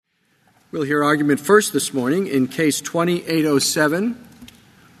We'll hear argument first this morning in Case 2807,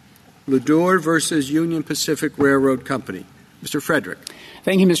 Lador versus Union Pacific Railroad Company. Mr. Frederick.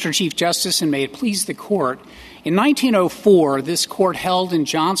 Thank you, Mr. Chief Justice, and may it please the Court. In 1904, this Court held in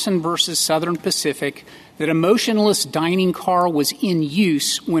Johnson versus Southern Pacific that a motionless dining car was in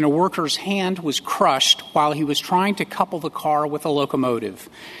use when a worker's hand was crushed while he was trying to couple the car with a locomotive.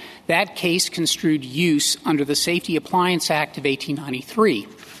 That case construed use under the Safety Appliance Act of 1893.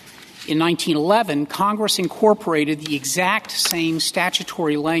 In 1911, Congress incorporated the exact same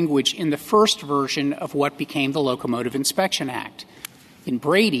statutory language in the first version of what became the Locomotive Inspection Act. In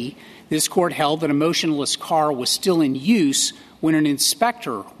Brady, this Court held that a motionless car was still in use when an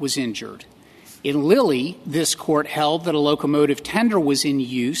inspector was injured. In Lilly, this Court held that a locomotive tender was in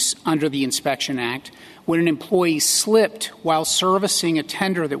use under the Inspection Act when an employee slipped while servicing a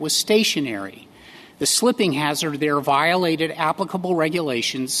tender that was stationary. The slipping hazard there violated applicable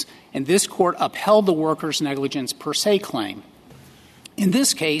regulations, and this Court upheld the worker's negligence per se claim. In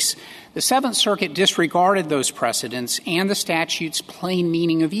this case, the Seventh Circuit disregarded those precedents and the statute's plain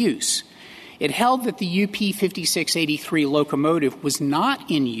meaning of use. It held that the UP 5683 locomotive was not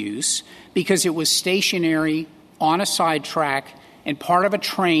in use because it was stationary on a side track and part of a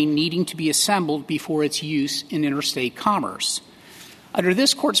train needing to be assembled before its use in interstate commerce. Under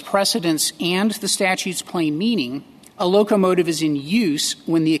this Court's precedents and the statute's plain meaning, a locomotive is in use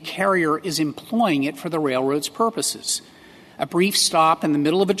when the carrier is employing it for the railroad's purposes. A brief stop in the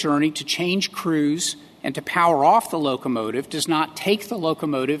middle of a journey to change crews and to power off the locomotive does not take the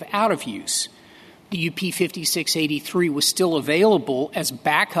locomotive out of use. The UP 5683 was still available as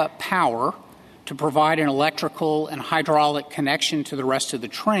backup power to provide an electrical and hydraulic connection to the rest of the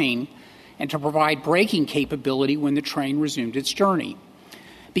train and to provide braking capability when the train resumed its journey.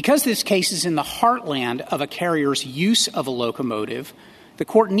 Because this case is in the heartland of a carrier's use of a locomotive, the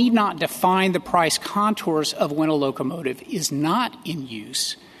Court need not define the precise contours of when a locomotive is not in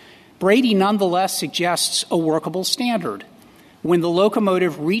use. Brady nonetheless suggests a workable standard. When the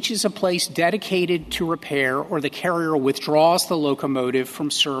locomotive reaches a place dedicated to repair or the carrier withdraws the locomotive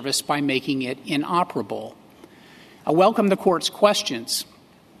from service by making it inoperable. I welcome the Court's questions.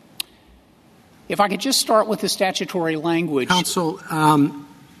 If I could just start with the statutory language. Counsel,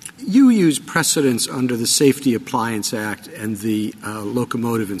 you use precedents under the Safety Appliance Act and the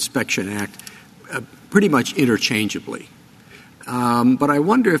Locomotive Inspection Act pretty much interchangeably. But I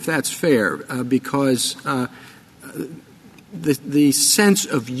wonder if that's fair because the sense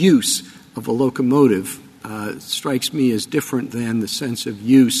of use of a locomotive strikes me as different than the sense of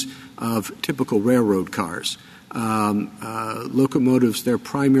use of typical railroad cars. Locomotives, their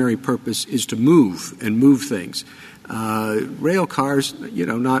primary purpose is to move and move things. Rail cars,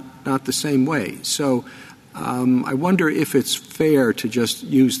 not the same way. So I wonder if it's fair to just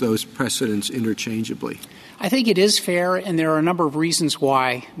use those precedents interchangeably. I think it is fair, and there are a number of reasons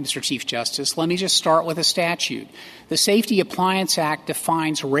why, Mr. Chief Justice. Let me just start with a statute. The Safety Appliance Act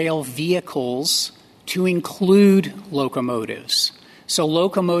defines rail vehicles to include locomotives. So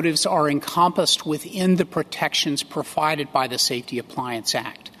locomotives are encompassed within the protections provided by the Safety Appliance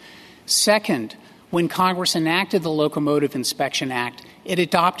Act. Second, when Congress enacted the Locomotive Inspection Act, it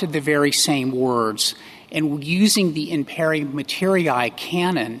adopted the very same words. And using the in pari materii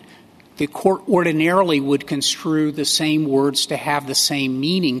canon, the Court ordinarily would construe the same words to have the same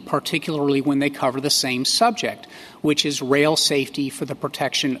meaning, particularly when they cover the same subject, which is rail safety for the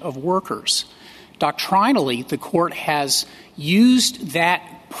protection of workers. Doctrinally, the Court has used that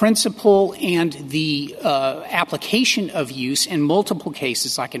principle and the application of use in multiple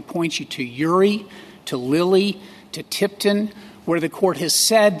cases. I can point you to Urey, to Lilly, to Tipton, where the Court has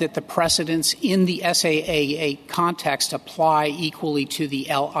said that the precedents in the SAA context apply equally to the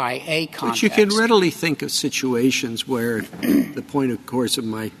LIA context. But you can readily think of situations where the point, of course, of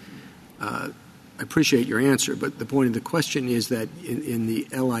my I appreciate your answer, but the point of the question is that in the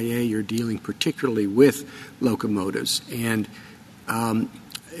LIA you're dealing particularly with locomotives. And,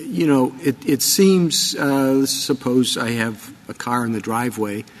 it seems, suppose I have a car in the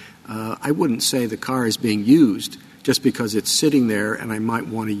driveway, I wouldn't say the car is being used just because it's sitting there and I might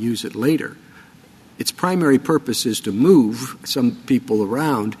want to use it later. Its primary purpose is to move some people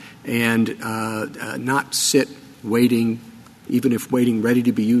around and not sit waiting, even if waiting ready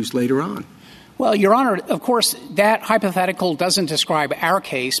to be used later on. Well, Your Honor, of course, that hypothetical doesn't describe our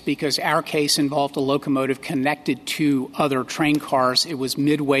case because our case involved a locomotive connected to other train cars. It was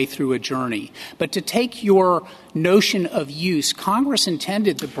midway through a journey. But to take your notion of use, Congress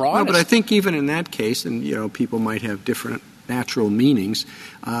intended the broadest. No, but I think even in that case, and, people might have different natural meanings,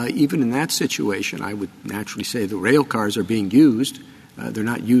 even in that situation, I would naturally say the rail cars are being used. They're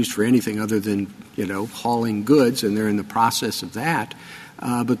not used for anything other than, hauling goods, and they're in the process of that.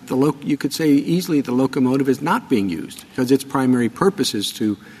 But you could say easily the locomotive is not being used because its primary purpose is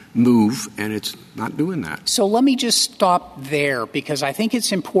to move, and it's not doing that. So let me just stop there, because I think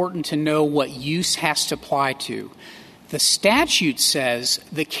it's important to know what use has to apply to. The statute says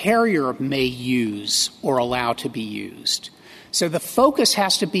the carrier may use or allow to be used. So the focus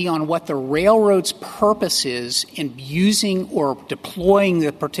has to be on what the railroad's purpose is in using or deploying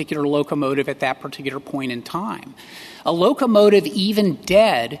the particular locomotive at that particular point in time. A locomotive, even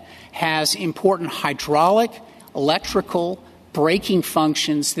dead, has important hydraulic, electrical, braking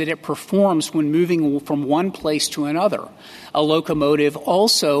functions that it performs when moving from one place to another. A locomotive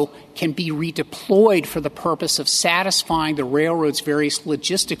also can be redeployed for the purpose of satisfying the railroad's various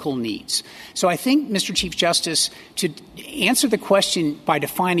logistical needs. So I think, Mr. Chief Justice, to answer the question by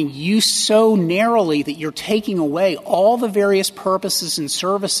defining use so narrowly that you're taking away all the various purposes and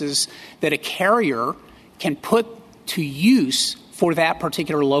services that a carrier can put to use for that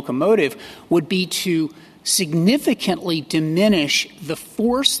particular locomotive would be to significantly diminish the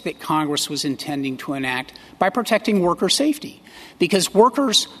force that Congress was intending to enact by protecting worker safety. Because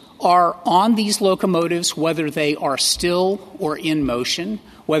workers are on these locomotives, whether they are still or in motion,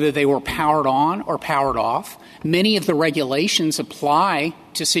 whether they were powered on or powered off. Many of the regulations apply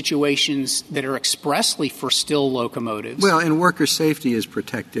to situations that are expressly for still locomotives. Well, and worker safety is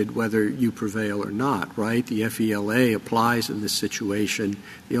protected whether you prevail or not, right? The FELA applies in this situation.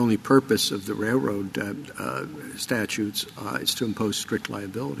 The only purpose of the railroad statutes is to impose strict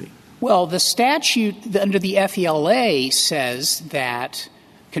liability. Well, the statute under the FELA says that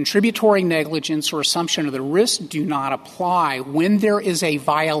contributory negligence or assumption of the risk do not apply when there is a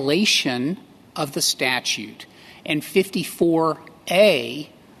violation of the statute. And 54A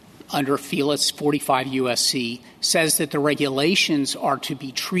under FELA 45 U.S.C. says that the regulations are to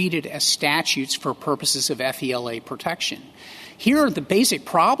be treated as statutes for purposes of FELA protection. Here, the basic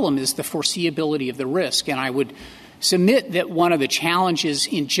problem is the foreseeability of the risk, and I would submit that one of the challenges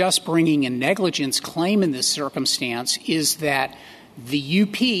in just bringing a negligence claim in this circumstance is that the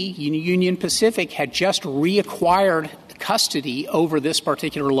UP, Union Pacific, had just reacquired custody over this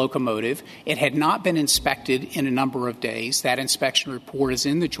particular locomotive. It had not been inspected in a number of days. That inspection report is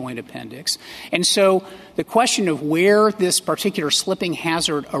in the joint appendix. And so the question of where this particular slipping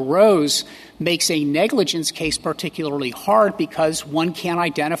hazard arose makes a negligence case particularly hard because one can't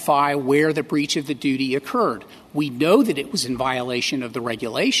identify where the breach of the duty occurred. We know that it was in violation of the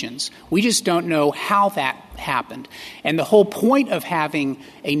regulations. We just don't know how that happened. And the whole point of having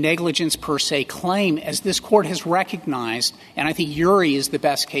a negligence per se claim, as this Court has recognized, and I think Urey is the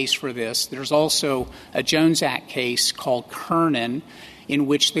best case for this, there's also a Jones Act case called Kernan, in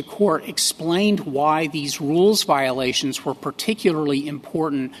which the Court explained why these rules violations were particularly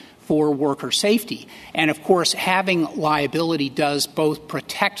important for worker safety. And, of course, having liability does both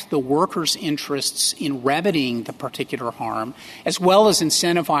protect the workers' interests in remedying the particular harm, as well as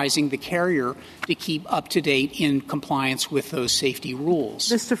incentivizing the carrier to keep up to date in compliance with those safety rules.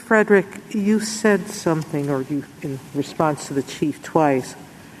 Mr. Frederick, you said something, or you, in response to the Chief twice,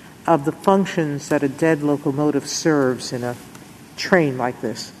 of the functions that a dead locomotive serves in a train like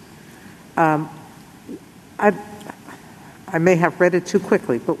this. I may have read it too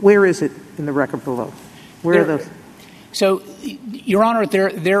quickly, but where is it in the record below? Where are those? So, Your Honor,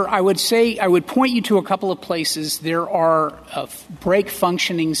 I would point you to a couple of places. There are brake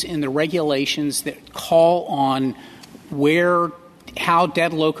functionings in the regulations that call on how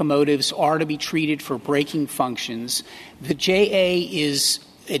dead locomotives are to be treated for braking functions. The JA is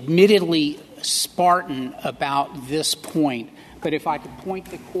admittedly Spartan about this point, but if I could point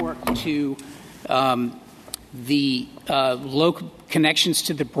the Court to the connections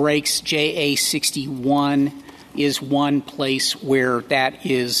to the brakes, JA 61 is one place where that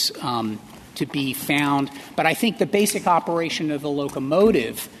is to be found. But I think the basic operation of the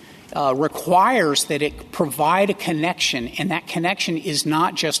locomotive requires that it provide a connection, and that connection is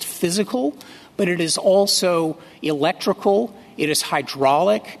not just physical, but it is also electrical, it is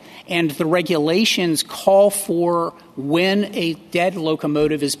hydraulic, and the regulations call for when a dead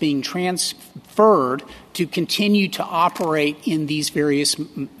locomotive is being transferred to continue to operate in these various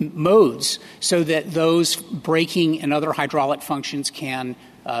modes so that those braking and other hydraulic functions can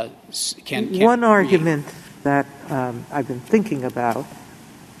One argument that I've been thinking about,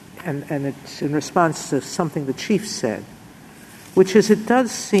 and it's in response to something the Chief said, which is it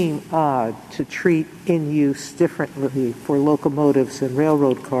does seem odd to treat in use differently for locomotives and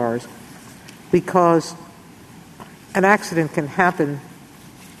railroad cars because an accident can happen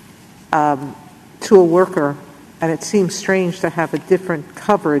to a worker And it seems strange to have a different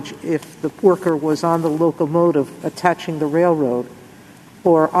coverage if the worker was on the locomotive attaching the railroad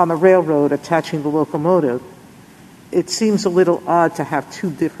or on the railroad attaching the locomotive. It seems a little odd to have two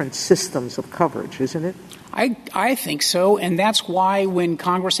different systems of coverage, isn't it? I think so, and that's why when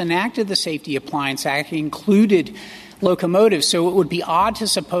Congress enacted the Safety Appliance Act, it included locomotives. So it would be odd to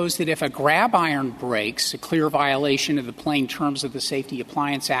suppose that if a grab iron breaks, a clear violation of the plain terms of the Safety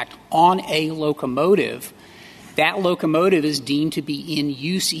Appliance Act, on a locomotive, that locomotive is deemed to be in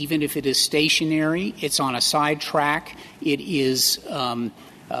use even if it is stationary, it's on a side track, it is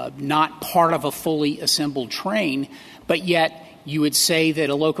not part of a fully assembled train, but yet you would say that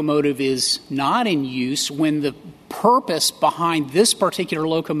a locomotive is not in use when the purpose behind this particular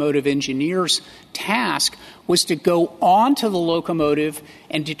locomotive engineer's task was to go onto the locomotive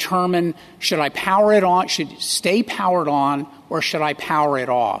and determine, should I power it on, should it stay powered on, or should I power it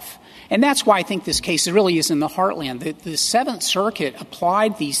off? And that's why I think this case really is in the heartland. The Seventh Circuit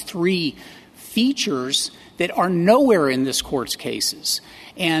applied these three features that are nowhere in this Court's cases.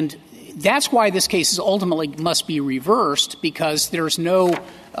 And that's why this case is ultimately must be reversed, because there's no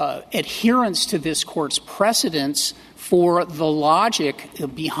adherence to this Court's precedents for the logic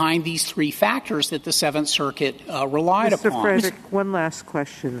behind these three factors that the Seventh Circuit relied upon. Mr. Frederick, one last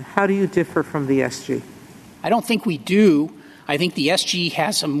question. How do you differ from the SG? I don't think we do. I think the SG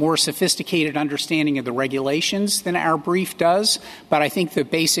has a more sophisticated understanding of the regulations than our brief does, but I think the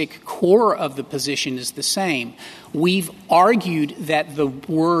basic core of the position is the same. We've argued that the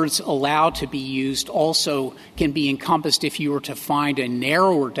words allowed to be used also can be encompassed if you were to find a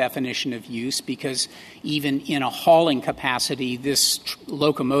narrower definition of use, because even in a hauling capacity, this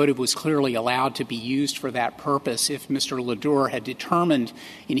locomotive was clearly allowed to be used for that purpose if Mr. Ledour had determined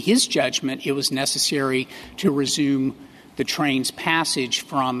in his judgment it was necessary to resume the train's passage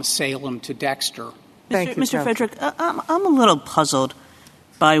from Salem to Dexter. Mr. Frederick, I'm a little puzzled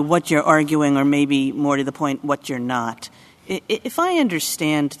by what you're arguing, or maybe more to the point, what you're not. If I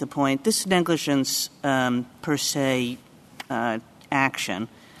understand the point, this negligence per se action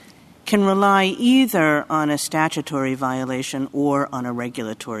can rely either on a statutory violation or on a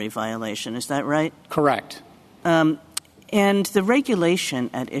regulatory violation. Is that right? Correct. And the regulation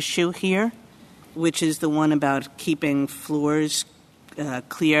at issue here, which is the one about keeping floors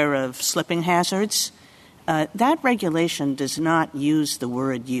clear of slipping hazards, that regulation does not use the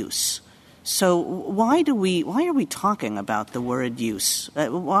word use. So why are we talking about the word use?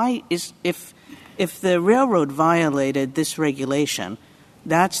 If the railroad violated this regulation,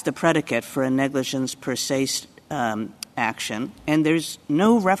 that's the predicate for a negligence per se action, and there's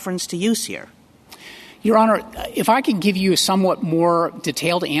no reference to use here. Your Honor, if I could give you a somewhat more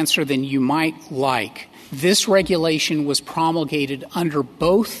detailed answer than you might like, this regulation was promulgated under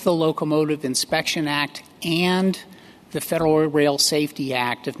both the Locomotive Inspection Act and the Federal Rail Safety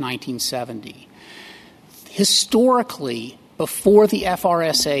Act of 1970. Historically, before the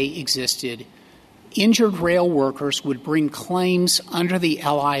FRSA existed, injured rail workers would bring claims under the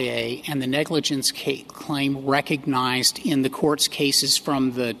LIA and the negligence claim recognized in the court's cases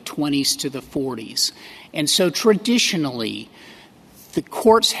from the 20s to the 40s. And so traditionally, the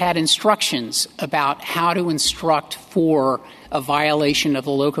courts had instructions about how to instruct for a violation of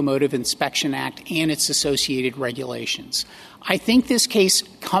the Locomotive Inspection Act and its associated regulations. I think this case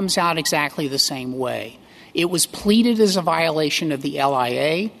comes out exactly the same way. It was pleaded as a violation of the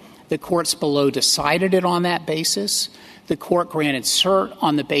LIA. The courts below decided it on that basis. The court granted cert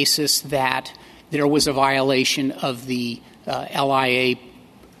on the basis that there was a violation of the LIA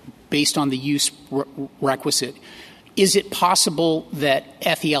based on the use requisite. Is it possible that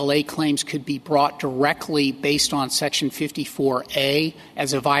FELA claims could be brought directly based on Section 54A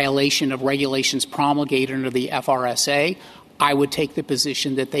as a violation of regulations promulgated under the FRSA? I would take the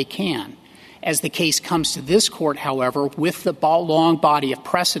position that they can. As the case comes to this court, however, with the long body of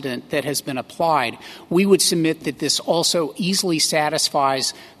precedent that has been applied, we would submit that this also easily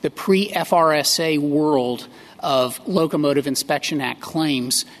satisfies the pre-FRSA world of Locomotive Inspection Act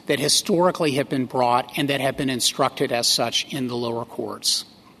claims that historically have been brought and that have been instructed as such in the lower courts.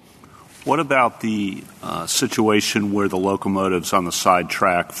 What about the situation where the locomotive's on the side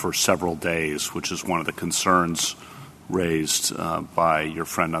track for several days, which is one of the concerns raised by your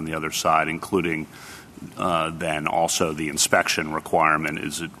friend on the other side, including then also the inspection requirement?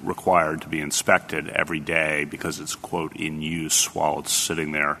 Is it required to be inspected every day because it's, quote, in use while it's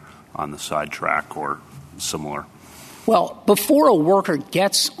sitting there on the side track or similar? Well, before a worker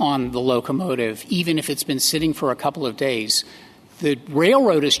gets on the locomotive, even if it's been sitting for a couple of days, the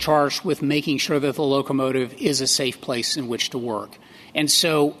railroad is charged with making sure that the locomotive is a safe place in which to work. And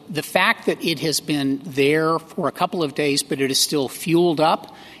so the fact that it has been there for a couple of days, but it is still fueled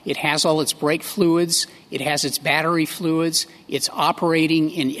up, it has all its brake fluids, it has its battery fluids, it's operating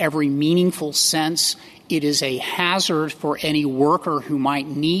in every meaningful sense, it is a hazard for any worker who might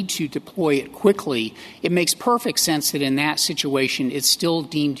need to deploy it quickly, it makes perfect sense that in that situation it's still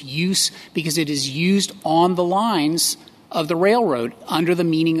deemed use because it is used on the lines of the railroad under the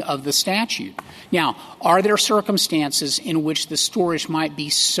meaning of the statute. Now, are there circumstances in which the storage might be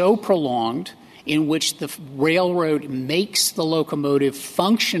so prolonged in which the railroad makes the locomotive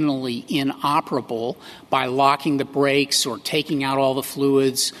functionally inoperable by locking the brakes or taking out all the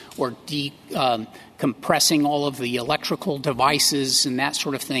fluids or compressing all of the electrical devices and that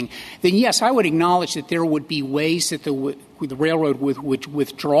sort of thing, then yes, I would acknowledge that there would be ways that the railroad would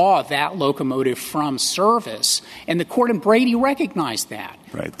withdraw that locomotive from service. And the court in Brady recognized that.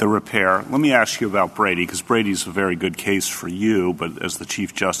 Right, the repair. Let me ask you about Brady, because Brady's a very good case for you, but as the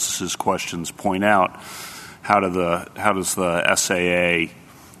Chief Justice's questions point out, how does the SAA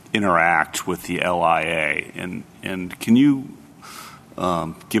interact with the LIA? And can you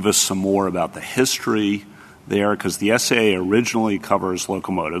give us some more about the history there? Because the SAA originally covers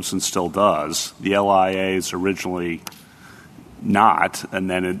locomotives and still does. The LIA is originally not, and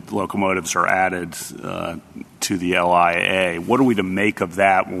then locomotives are added to the LIA. What are we to make of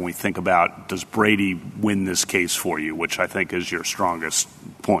that when we think about, does Brady win this case for you, which I think is your strongest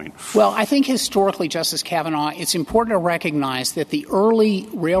point? Well, I think historically, Justice Kavanaugh, it's important to recognize that the early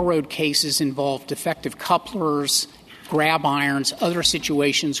railroad cases involved defective couplers, grab irons, other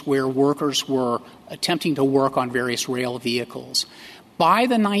situations where workers were attempting to work on various rail vehicles. By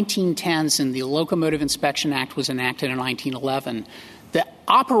the 1910s, and the Locomotive Inspection Act was enacted in 1911, the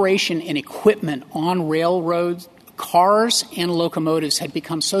operation and equipment on railroads, cars and locomotives had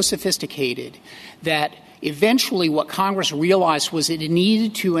become so sophisticated that eventually what Congress realized was it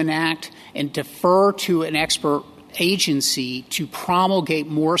needed to enact and defer to an expert agency to promulgate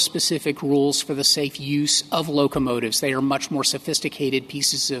more specific rules for the safe use of locomotives. They are much more sophisticated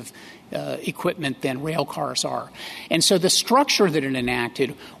pieces of equipment than rail cars are. And so the structure that it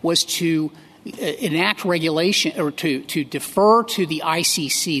enacted was to enact regulation or to defer to the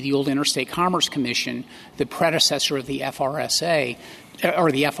ICC, the old Interstate Commerce Commission, the predecessor of the FRSA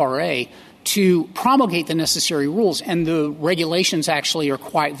or the FRA, to promulgate the necessary rules. And the regulations actually are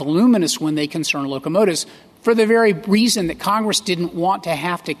quite voluminous when they concern locomotives for the very reason that Congress didn't want to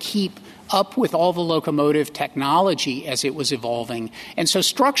have to keep up with all the locomotive technology as it was evolving. And so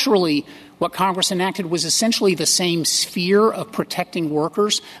structurally, what Congress enacted was essentially the same sphere of protecting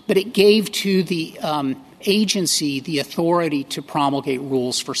workers, but it gave to the agency the authority to promulgate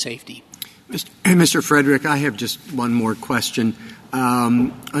rules for safety. Mr. Frederick, I have just one more question.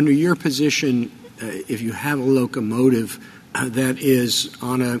 Under your position, if you have a locomotive that is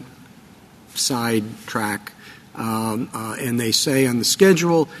on a side track and they say on the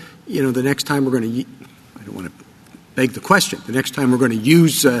schedule, the next time we're going to I don't want to beg the question. The next time we're going to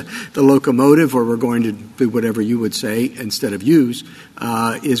use the locomotive, or we're going to do whatever you would say instead of use,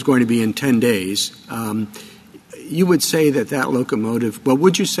 is going to be in 10 days. You would say that locomotive,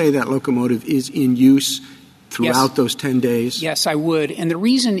 would you say that locomotive is in use throughout those 10 days? Yes, I would. And the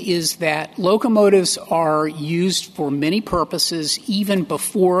reason is that locomotives are used for many purposes even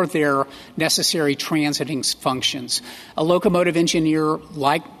before their necessary transiting functions. A locomotive engineer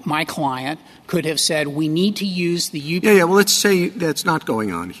like my client could have said, we need to use the UP. Well, let's say that's not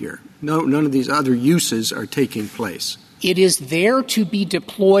going on here. None of these other uses are taking place. It is there to be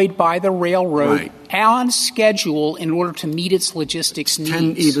deployed by the railroad on schedule in order to meet its logistics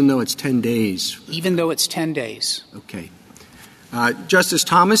needs. Even though it's 10 days? Even though it's 10 days. Okay. Justice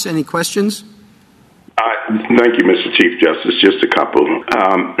Thomas, any questions? Thank you, Mr. Chief Justice. Just a couple.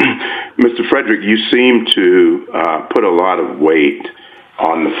 Mr. Frederick, you seem to put a lot of weight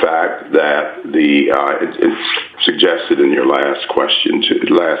on the fact that it's suggested in your last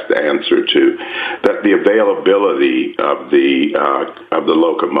answer that the availability of the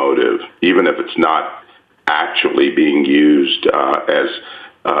locomotive, even if it's not actually being used to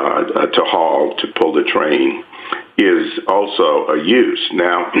pull the train, is also a use.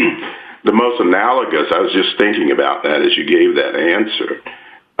 Now, the most analogous, I was just thinking about that as you gave that answer.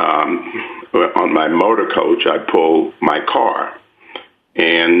 On my motor coach, I pull my car.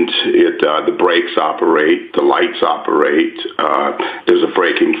 And the brakes operate, the lights operate, there's a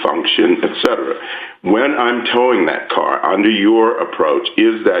braking function, etc. When I'm towing that car, under your approach,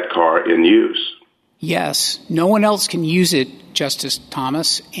 is that car in use? Yes. No one else can use it, Justice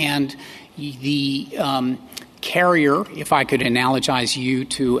Thomas. And the carrier, if I could analogize you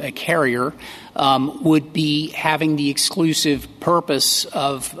to a carrier, would be having the exclusive purpose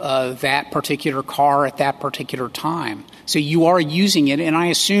of that particular car at that particular time. So you are using it, and I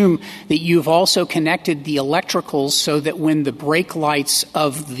assume that you've also connected the electricals so that when the brake lights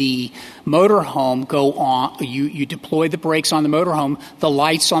of the motorhome go on, you deploy the brakes on the motorhome, the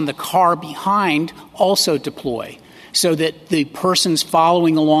lights on the car behind also deploy, so that the persons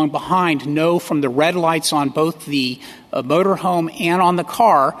following along behind know from the red lights on both the motorhome and on the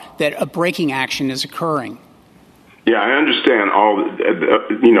car that a braking action is occurring. Yeah, I understand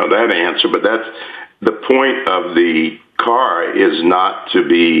that answer, but that's the point of the car is not to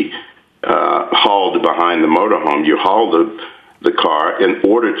be hauled behind the motorhome. You haul the car in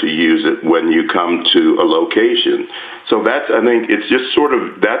order to use it when you come to a location. So I think it's just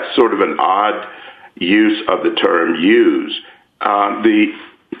that's sort of an odd use of the term use. Let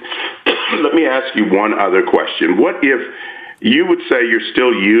me ask you one other question. What if you would say you're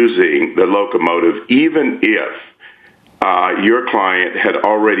still using the locomotive even if your client had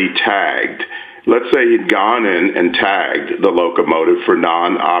already tagged? Let's say he'd gone in and tagged the locomotive for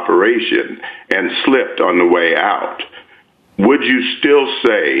non-operation and slipped on the way out. Would you still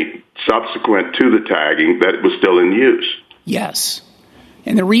say, subsequent to the tagging, that it was still in use? Yes.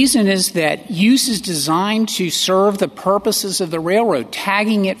 And the reason is that use is designed to serve the purposes of the railroad,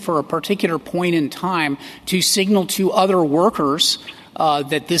 tagging it for a particular point in time to signal to other workers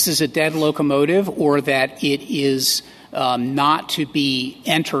that this is a dead locomotive or that it is not to be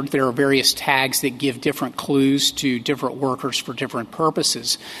entered. There are various tags that give different clues to different workers for different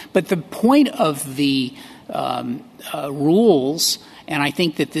purposes. But the point of the rules, and I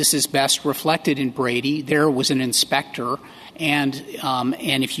think that this is best reflected in Brady, there was an inspector, and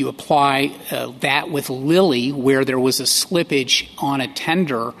if you apply that with Lilly, where there was a slippage on a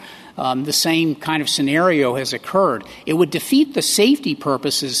tender, the same kind of scenario has occurred. It would defeat the safety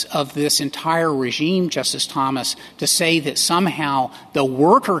purposes of this entire regime, Justice Thomas, to say that somehow the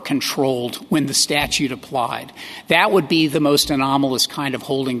worker controlled when the statute applied. That would be the most anomalous kind of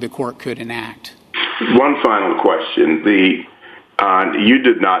holding the court could enact. One final question. You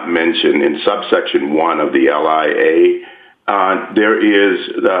did not mention in subsection 1 of the LIA, there is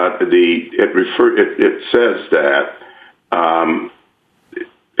it says that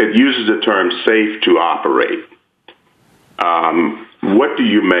it uses the term safe to operate. What do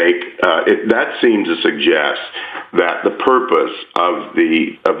you make? That seems to suggest that the purpose of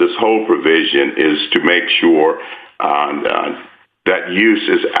this whole provision is to make sure that use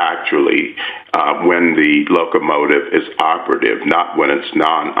is actually when the locomotive is operative, not when it's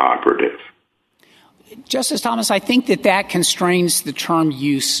non-operative. Justice Thomas, I think that constrains the term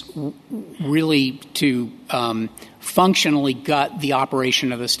use really to functionally gut the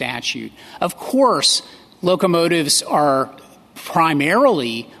operation of the statute. Of course, locomotives are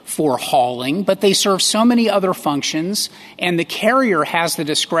primarily for hauling, but they serve so many other functions, and the carrier has the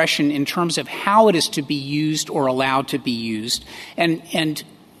discretion in terms of how it is to be used or allowed to be used. And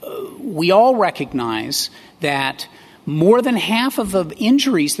we all recognize that more than half of the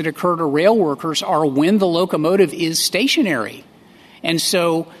injuries that occur to rail workers are when the locomotive is stationary. And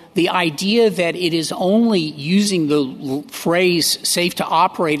so the idea that it is only using the phrase safe to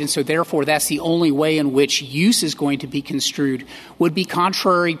operate, and so therefore that's the only way in which use is going to be construed, would be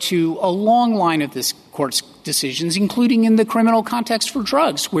contrary to a long line of this court's decisions, including in the criminal context for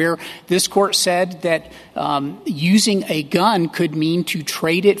drugs, where this court said that using a gun could mean to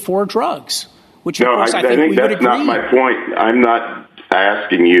trade it for drugs. Which, of course, I think that's not my point. I'm not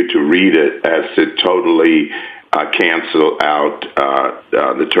asking you to read it as to totally cancel out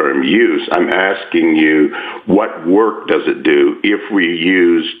the term use. I'm asking you, what work does it do if we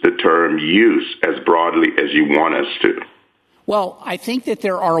use the term use as broadly as you want us to? Well, I think that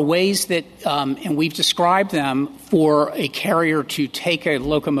there are ways that, and we've described them, for a carrier to take a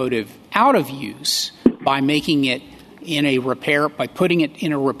locomotive out of use by making it by putting it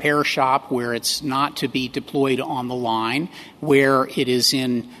in a repair shop where it's not to be deployed on the line, where it is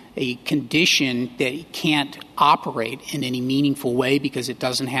in a condition that it can't operate in any meaningful way because it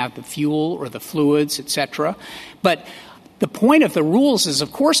doesn't have the fuel or the fluids, etc. But the point of the rules is,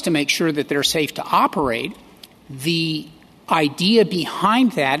 of course, to make sure that they're safe to operate. The idea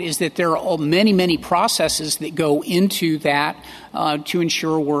behind that is that there are many, many processes that go into that to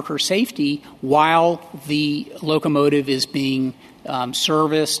ensure worker safety while the locomotive is being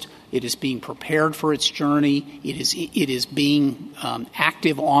serviced, it is being prepared for its journey, it is being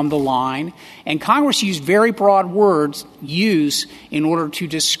active on the line. And Congress used very broad words, use, in order to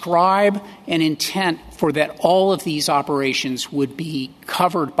describe an intent for that all of these operations would be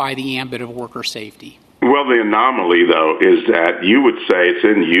covered by the ambit of worker safety. Well, the anomaly, though, is that you would say it's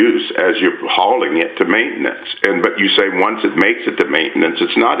in use as you're hauling it to maintenance. But you say once it makes it to maintenance,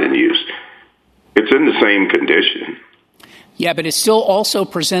 it's not in use. It's in the same condition. Yeah, but it still also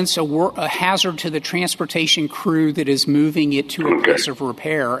presents a hazard to the transportation crew that is moving it to a place of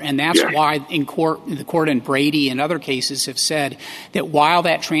repair. And that's why the court in Brady and other cases have said that while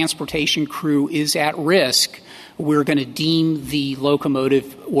that transportation crew is at risk, we're going to deem the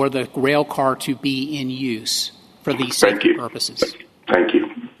locomotive or the rail car to be in use for these safety purposes. Thank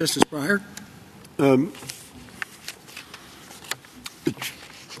you. Justice Breyer? The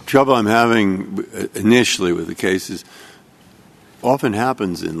trouble I'm having initially with the case is often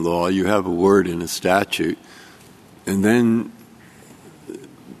happens in law. You have a word in a statute, and then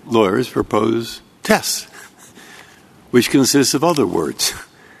lawyers propose tests, which consists of other words.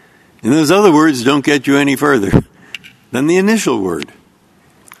 And those other words don't get you any further than the initial word.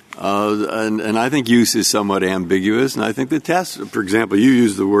 And I think use is somewhat ambiguous, and I think the test, for example, you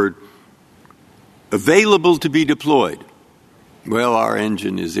use the word available to be deployed. Well, our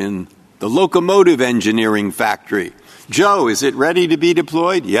engine is in the locomotive engineering factory. Joe, is it ready to be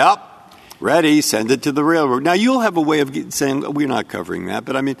deployed? Yep. Ready. Send it to the railroad. Now, you'll have a way of saying, we're not covering that.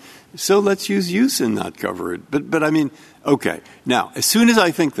 But, I mean, so let's use use and not cover it. But I mean, okay. Now, as soon as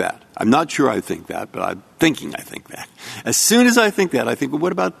I think that, I'm not sure I think that, but I'm thinking I think that. As soon as I think that, I think, well,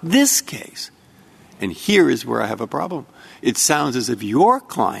 what about this case? And here is where I have a problem. It sounds as if your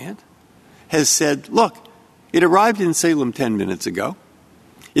client has said, look, it arrived in Salem 10 minutes ago.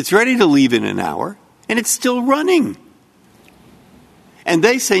 It's ready to leave in an hour, and it's still running. And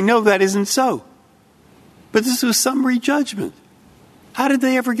they say, no, that isn't so. But this was summary judgment. How did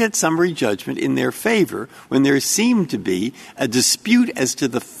they ever get summary judgment in their favor when there seemed to be a dispute as to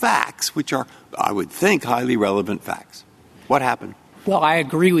the facts, which are, I would think, highly relevant facts? What happened? Well, I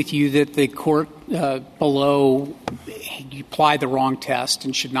agree with you that the court below applied the wrong test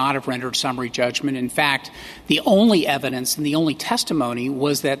and should not have rendered summary judgment. In fact, the only evidence and the only testimony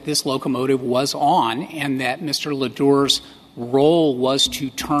was that this locomotive was on and that Mr. Ledour's role was to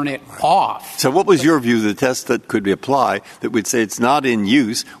turn it off. So what was your view of the test that could be applied that would say it's not in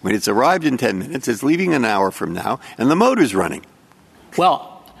use when it's arrived in 10 minutes, it's leaving an hour from now, and the motor's running? Well,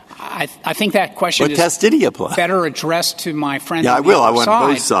 I think that question what test did he apply? Better addressed to my friend on the the other side. I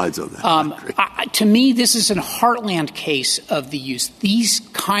want both sides of that. To me, this is a heartland case of the use. These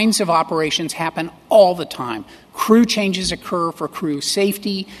kinds of operations happen all the time. Crew changes occur for crew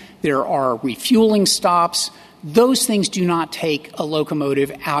safety. There are refueling stops. Those things do not take a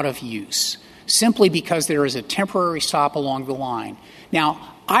locomotive out of use simply because there is a temporary stop along the line.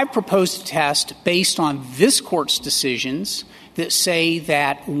 Now, I proposed a test based on this court's decisions that say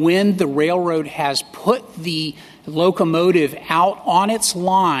that when the railroad has put the locomotive out on its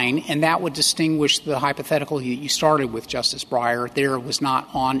line, and that would distinguish the hypothetical that you started with, Justice Breyer, there it was not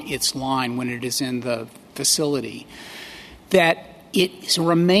on its line when it is in the facility, that it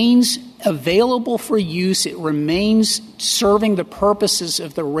remains available for use. It remains serving the purposes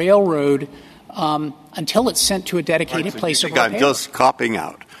of the railroad until it's sent to a dedicated place of repair. I'm just copping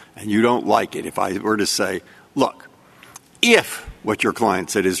out, and you don't like it if I were to say, look, if what your client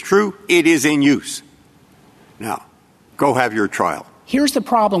said is true, it is in use. Now, go have your trial. Here's the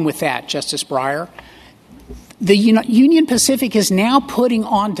problem with that, Justice Breyer. The Union Pacific is now putting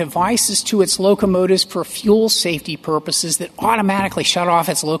on devices to its locomotives for fuel safety purposes that automatically shut off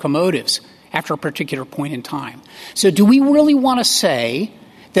its locomotives after a particular point in time. So do we really want to say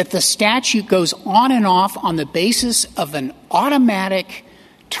that the statute goes on and off on the basis of an automatic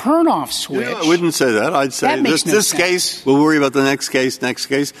turn-off switch? I wouldn't say that. I'd say this case, we'll worry about the next case.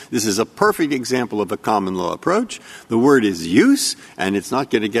 This is a perfect example of a common law approach. The word is use, and it's not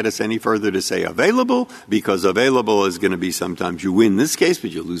going to get us any further to say available, because available is going to be sometimes you win this case,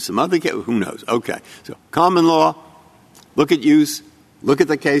 but you lose some other case. Who knows? Okay. So common law, look at use, look at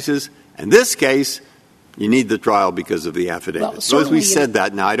the cases, and this case, you need the trial because of the affidavit. Well, so as we said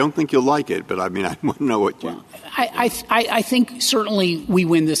that, now I don't think you'll like it, but I mean, I want to know what you... Well, I think certainly we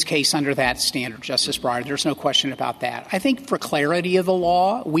win this case under that standard, Justice Breyer. There's no question about that. I think for clarity of the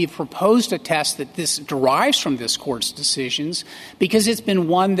law, we've proposed a test that this derives from this Court's decisions because it's been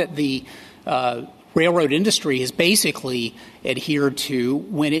one that the railroad industry has basically adhered to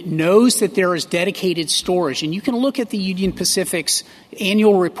when it knows that there is dedicated storage. And you can look at the Union Pacific's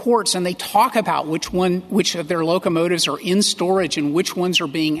annual reports, and they talk about which of their locomotives are in storage and which ones are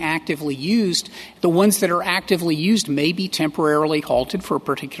being actively used. The ones that are actively used may be temporarily halted for a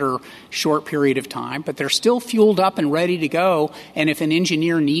particular short period of time, but they're still fueled up and ready to go. And if an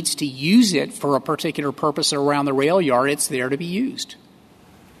engineer needs to use it for a particular purpose around the rail yard, it's there to be used.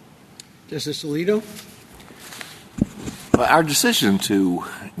 Justice Alito? Well, our decision to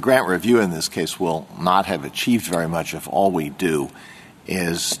grant review in this case will not have achieved very much if all we do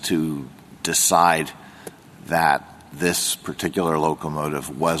is to decide that this particular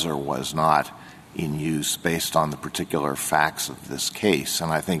locomotive was or was not in use based on the particular facts of this case.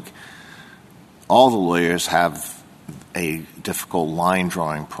 And I think all the lawyers have a difficult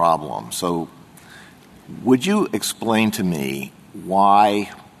line-drawing problem. So would you explain to me why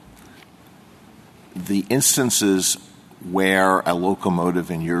the instances where a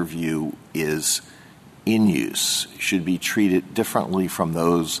locomotive, in your view, is in use should be treated differently from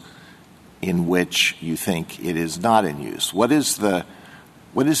those in which you think it is not in use? What is the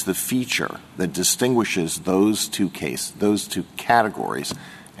feature that distinguishes those two categories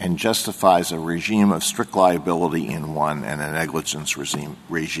and justifies a regime of strict liability in one and a negligence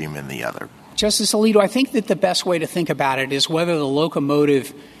regime in the other? Justice Alito, I think that the best way to think about it is whether the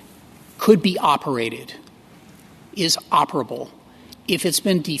locomotive could be operated, is operable. If it's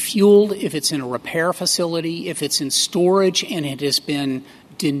been defueled, if it's in a repair facility, if it's in storage and it has been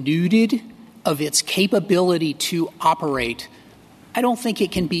denuded of its capability to operate, I don't think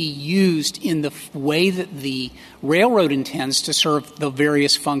it can be used in the way that the railroad intends to serve the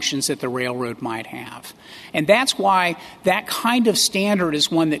various functions that the railroad might have. And that's why that kind of standard is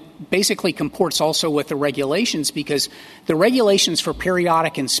one that basically comports also with the regulations, because the regulations for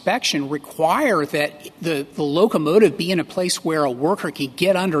periodic inspection require that the locomotive be in a place where a worker can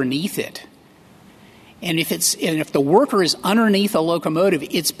get underneath it. And if the worker is underneath a locomotive,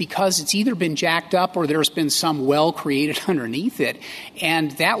 it's because it's either been jacked up or there's been some well created underneath it.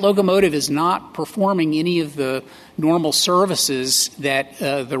 And that locomotive is not performing any of the normal services that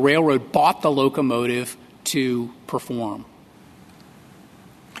the railroad bought the locomotive to perform.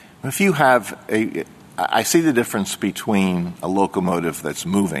 If you have I see the difference between a locomotive that's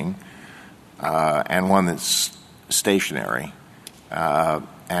moving and one that's stationary.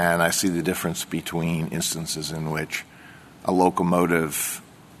 And I see the difference between instances in which a locomotive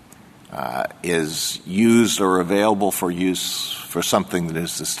is used or available for use for something that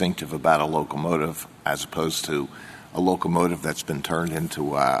is distinctive about a locomotive, as opposed to a locomotive that's been turned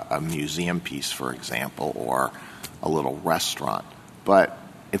into a museum piece, for example, or a little restaurant. But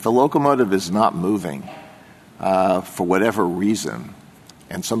if a locomotive is not moving for whatever reason,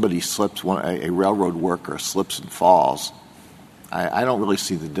 and somebody slips, a railroad worker slips and falls, I don't really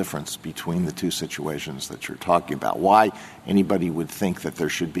see the difference between the two situations that you're talking about. Why anybody would think that there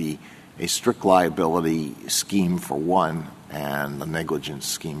should be a strict liability scheme for one and a negligence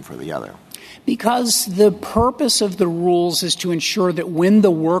scheme for the other? Because the purpose of the rules is to ensure that when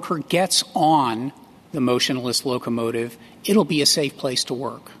the worker gets on the motionless locomotive, it'll be a safe place to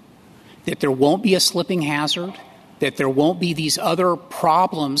work, that there won't be a slipping hazard, that there won't be these other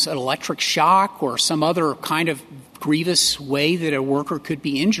problems, an electric shock or some other kind of grievous way that a worker could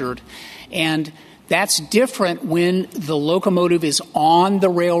be injured. And that's different when the locomotive is on the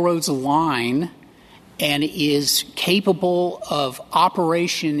railroad's line and is capable of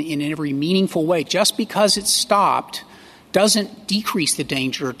operation in every meaningful way. Just because it's stopped doesn't decrease the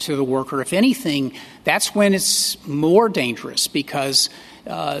danger to the worker. If anything, that's when it's more dangerous, because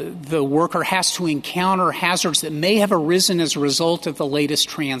the worker has to encounter hazards that may have arisen as a result of the latest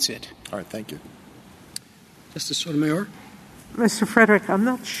transit. All right, thank you. Justice Sotomayor? Mr. Frederick, I'm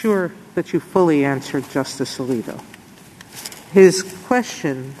not sure that you fully answered Justice Alito. His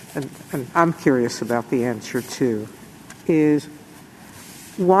question, and I'm curious about the answer too, is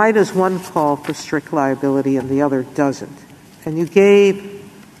why does one call for strict liability and the other doesn't? And you gave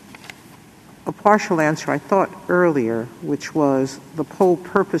a partial answer, I thought, earlier, which was the whole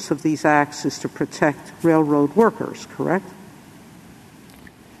purpose of these acts is to protect railroad workers, correct?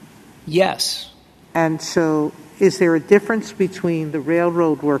 Yes. And so is there a difference between the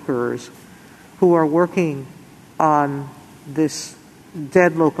railroad workers who are working on this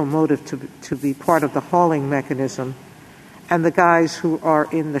dead locomotive to be part of the hauling mechanism and the guys who are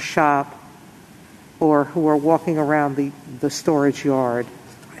in the shop or who are walking around the storage yard?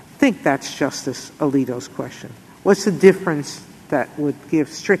 I think that's Justice Alito's question. What's the difference that would give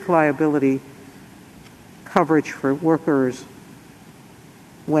strict liability coverage for workers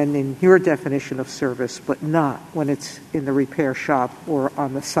when in your definition of service, but not when it's in the repair shop or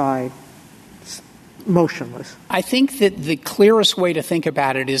on the side, motionless? I think that the clearest way to think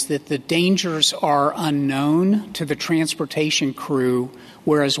about it is that the dangers are unknown to the transportation crew,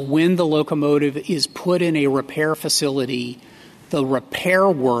 whereas when the locomotive is put in a repair facility, the repair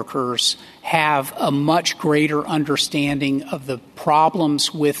workers have a much greater understanding of the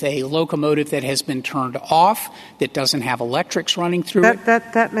problems with a locomotive that has been turned off, that doesn't have electrics running through it.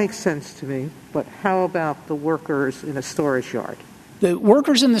 That makes sense to me, but how about the workers in a storage yard? The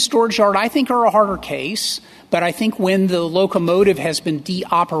workers in the storage yard, I think, are a harder case, but I think when the locomotive has been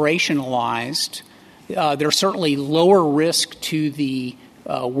de-operationalized, there's certainly lower risk to the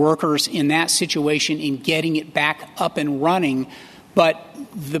workers in that situation in getting it back up and running. But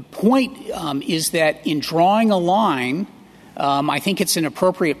the point is that in drawing a line, I think it's an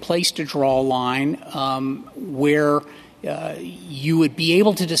appropriate place to draw a line where you would be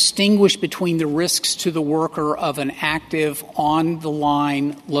able to distinguish between the risks to the worker of an active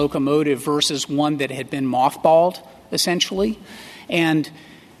on-the-line locomotive versus one that had been mothballed, essentially. And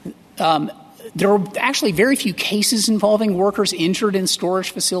there are actually very few cases involving workers injured in storage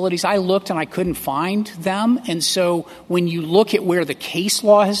facilities. I looked and I couldn't find them. And so when you look at where the case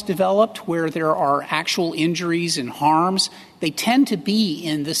law has developed, where there are actual injuries and harms, they tend to be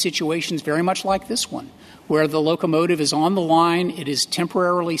in the situations very much like this one, where the locomotive is on the line, it is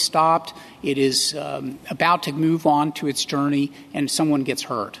temporarily stopped, it is about to move on to its journey, and someone gets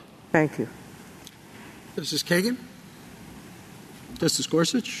hurt. Thank you. Justice Kagan? Justice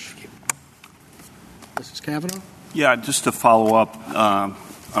Gorsuch? Justice Kavanaugh? Yeah, just to follow up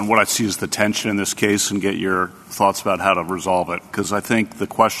on what I see as the tension in this case and get your thoughts about how to resolve it, because I think the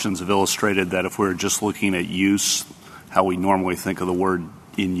questions have illustrated that if we're just looking at use, how we normally think of the word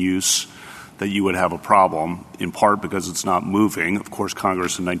in use, that you would have a problem, in part because it's not moving. Of course,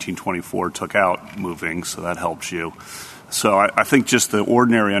 Congress in 1924 took out moving, so that helps you. So I think just the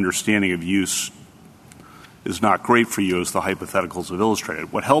ordinary understanding of use is not great for you, as the hypotheticals have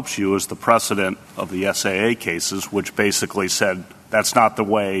illustrated. What helps you is the precedent of the SAA cases, which basically said that's not the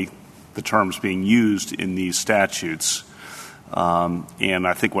way the term's being used in these statutes. And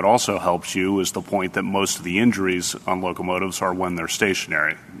I think what also helps you is the point that most of the injuries on locomotives are when they're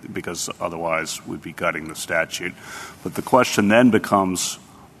stationary, because otherwise we'd be gutting the statute. But the question then becomes,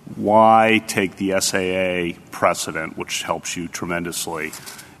 why take the SAA precedent, which helps you tremendously,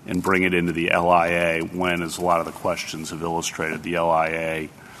 and bring it into the LIA when, as a lot of the questions have illustrated, the LIA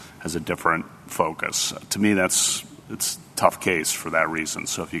has a different focus? To me, it's a tough case for that reason.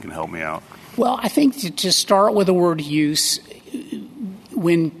 So if you can help me out. Well, I think to start with the word use,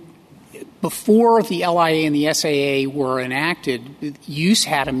 before the LIA and the SAA were enacted, use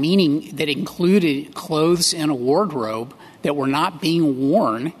had a meaning that included clothes in a wardrobe that were not being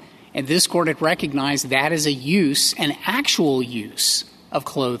worn, and this court had recognized that as a use, an actual use of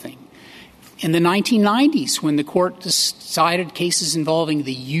clothing. In the 1990s, when the court decided cases involving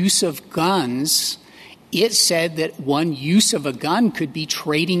the use of guns, it said that one use of a gun could be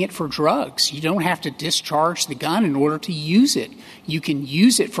trading it for drugs. You don't have to discharge the gun in order to use it. You can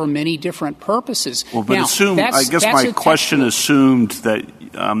use it for many different purposes. Well, but I guess my question assumed that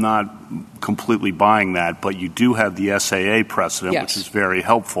I'm not completely buying that, but you do have the SAA precedent, yes, which is very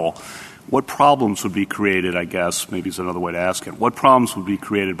helpful. What problems would be created, I guess, maybe is another way to ask it, what problems would be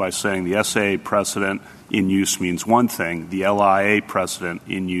created by saying the SAA precedent in use means one thing, the LIA precedent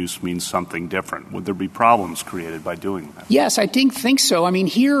in use means something different? Would there be problems created by doing that? Yes, I think so. I mean,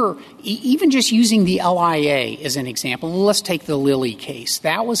 here, even just using the LIA as an example, let's take the Lilly case.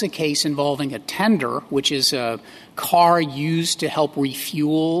 That was a case involving a tender, which is a car used to help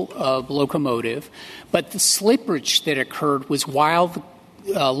refuel a locomotive, but the slippage that occurred was while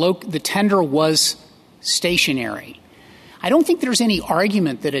the tender was stationary. I don't think there's any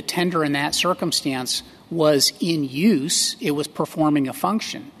argument that a tender in that circumstance was in use. It was performing a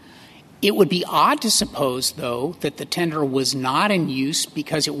function. It would be odd to suppose, though, that the tender was not in use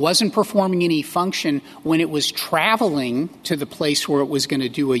because it wasn't performing any function when it was traveling to the place where it was going to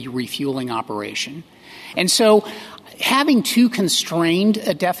do a refueling operation. And so having too constrained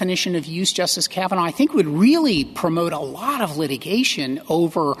a definition of use, Justice Kavanaugh, I think would really promote a lot of litigation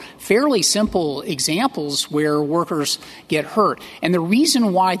over fairly simple examples where workers get hurt. And the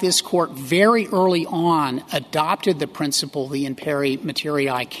reason why this court very early on adopted the principle, the imperi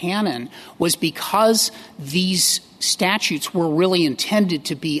materiae canon, was because these statutes were really intended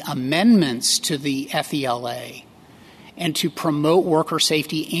to be amendments to the FELA and to promote worker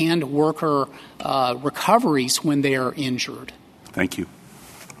safety and worker recoveries when they are injured. Thank you.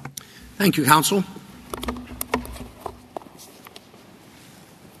 Thank you, counsel.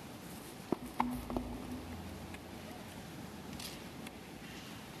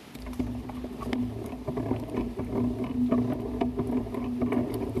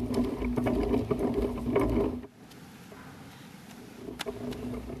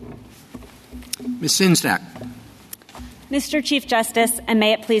 Ms. Sinzak. Mr. Chief Justice, and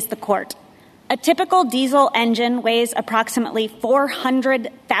may it please the Court. A typical diesel engine weighs approximately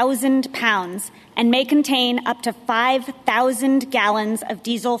 400,000 pounds and may contain up to 5,000 gallons of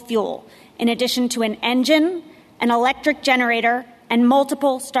diesel fuel, in addition to an engine, an electric generator, and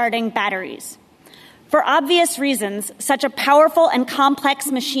multiple starting batteries. For obvious reasons, such a powerful and complex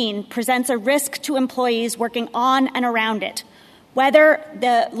machine presents a risk to employees working on and around it, whether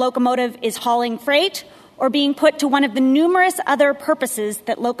the locomotive is hauling freight or being put to one of the numerous other purposes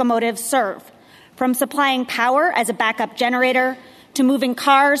that locomotives serve, from supplying power as a backup generator, to moving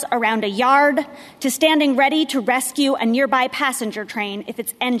cars around a yard, to standing ready to rescue a nearby passenger train if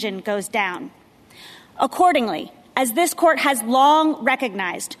its engine goes down. Accordingly, as this Court has long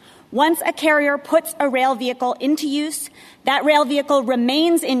recognized, once a carrier puts a rail vehicle into use, that rail vehicle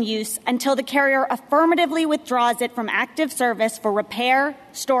remains in use until the carrier affirmatively withdraws it from active service for repair,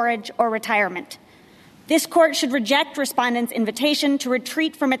 storage, or retirement. This Court should reject respondents' invitation to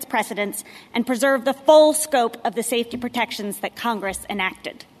retreat from its precedents and preserve the full scope of the safety protections that Congress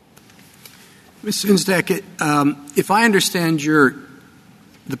enacted. Ms. Sinsdak, if I understand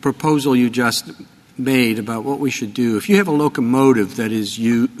the proposal you just made about what we should do, if you have a locomotive that is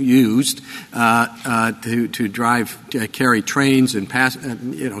used to carry trains and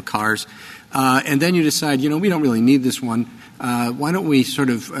cars, and then you decide, we don't really need this one. Why don't we sort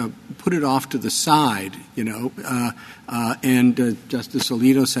of put it off to the side, and Justice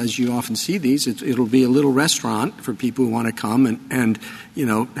Alito says you often see these. It'll be a little restaurant for people who want to come and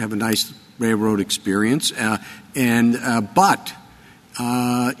have a nice railroad experience. But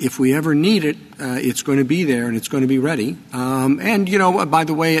if we ever need it, it's going to be there and it's going to be ready. By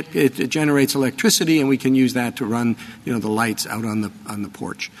the way, it generates electricity, and we can use that to run, the lights out on the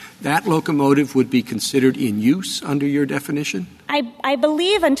porch. That locomotive would be considered in use under your definition? I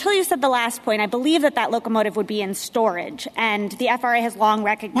believe, until you said the last point, I believe that locomotive would be in storage, and the FRA has long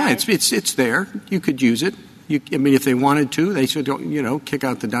recognized. Well, it's there. You could use it. If they wanted to, they should, kick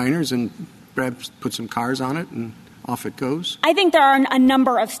out the diners and perhaps put some cars on it and off it goes? I think there are a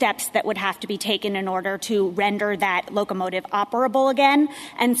number of steps that would have to be taken in order to render that locomotive operable again.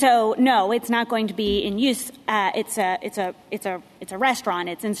 And so, no, it's not going to be in use. It's a restaurant.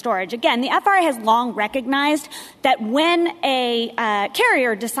 It's in storage. Again, the FRA has long recognized that when a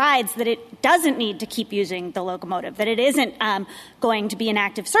carrier decides that it doesn't need to keep using the locomotive, that it isn't going to be in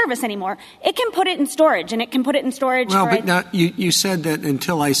active service anymore, it can put it in storage, and it can put it in storage. Well, but now you said that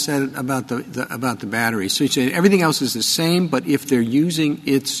until I said about the battery. So you said everything else is the same, but if they're using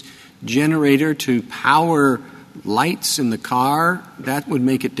its generator to power lights in the car, that would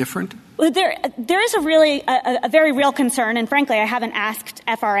make it different? Well, there is a very real concern, and frankly, I haven't asked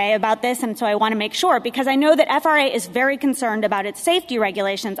FRA about this, and so I want to make sure, because I know that FRA is very concerned about its safety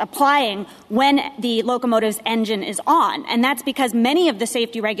regulations applying when the locomotive's engine is on, and that's because many of the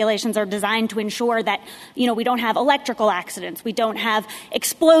safety regulations are designed to ensure that, we don't have electrical accidents, we don't have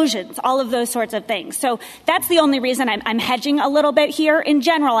explosions, all of those sorts of things. So that's the only reason I'm hedging a little bit here. In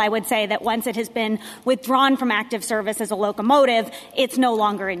general, I would say that once it has been withdrawn from active service as a locomotive, it's no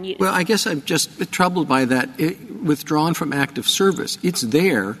longer in use. Well, I guess I'm just troubled by that. Withdrawn from active service. It's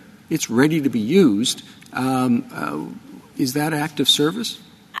there. It's ready to be used. Is that active service?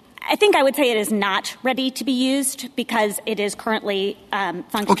 I think I would say it is not ready to be used because it is currently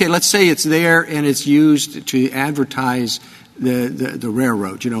functioning. Okay, let's say it's there and it's used to advertise the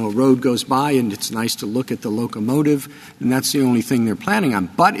railroad. A road goes by and it's nice to look at the locomotive, and that's the only thing they're planning on.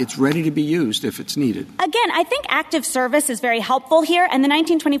 But it's ready to be used if it's needed. Again, I think active service is very helpful here, and the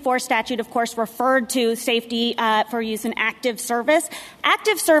 1924 statute, of course, referred to safety for use in active service.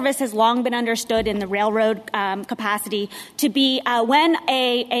 Active service has long been understood in the railroad capacity to be when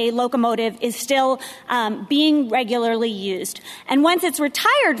a locomotive is still being regularly used. And once it's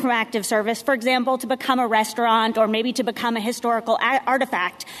retired from active service, for example, to become a restaurant or maybe to become a historical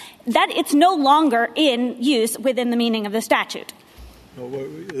artifact, that it's no longer in use within the meaning of the statute.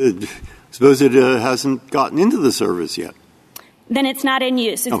 Suppose it hasn't gotten into the service yet. Then it's not in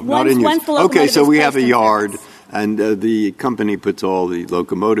use. It's not in use. Okay, so we have a yard, service. And the company puts all the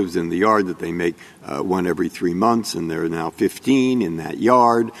locomotives in the yard that they make one every 3 months, and there are now 15 in that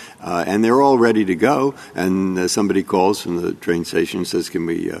yard, and they're all ready to go. And somebody calls from the train station and says, can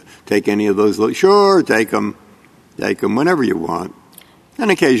we take any of those? Sure, take them. Take them whenever you want.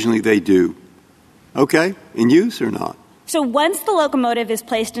 And occasionally they do. Okay? In use or not? So once the locomotive is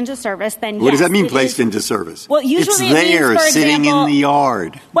placed into service, then yes. What does that mean, placed into service? Well, usually it's there, means, for sitting example, in the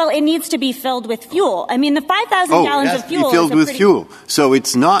yard. Well, it needs to be filled with fuel. I mean, the 5,000 gallons of fuel filled with fuel. So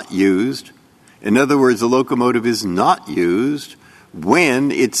it's not used. In other words, the locomotive is not used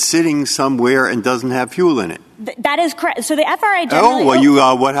when it's sitting somewhere and doesn't have fuel in it. That is correct. So the FRA generally...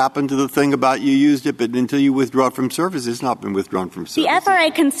 what happened to the thing about you used it, but until you withdraw it from service, it's not been withdrawn from service. The FRA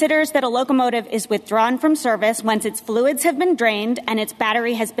considers that a locomotive is withdrawn from service once its fluids have been drained and its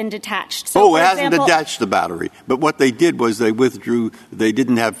battery has been detached. So, it hasn't detached the battery. But what they did was they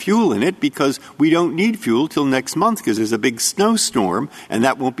didn't have fuel in it because we don't need fuel till next month because there's a big snowstorm, and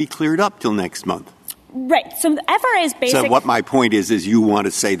that won't be cleared up till next month. Right. So the FRA's basic... So what my point is you want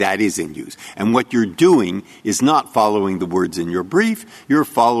to say that is in use. And what you're doing is not following the words in your brief. You're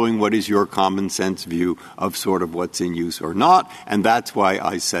following what is your common sense view of sort of what's in use or not. And that's why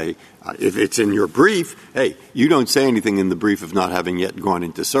I say if it's in your brief, hey, you don't say anything in the brief of not having yet gone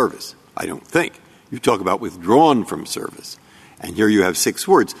into service. I don't think. You talk about withdrawn from service. And here you have 6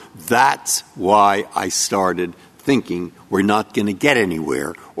 words. That's why I started thinking we're not going to get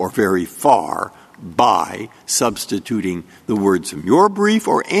anywhere or very far by substituting the words from your brief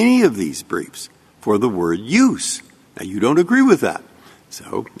or any of these briefs for the word use. Now, you don't agree with that.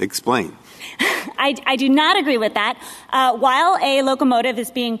 So explain. I do not agree with that. While a locomotive is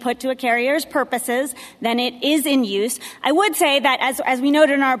being put to a carrier's purposes, then it is in use. I would say that, as we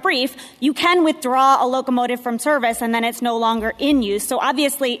noted in our brief, you can withdraw a locomotive from service and then it's no longer in use. So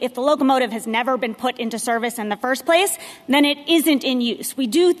obviously, if the locomotive has never been put into service in the first place, then it isn't in use. We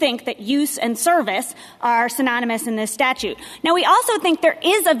do think that use and service are synonymous in this statute. Now, we also think there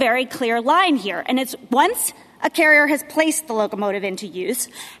is a very clear line here, and it's once a carrier has placed the locomotive into use,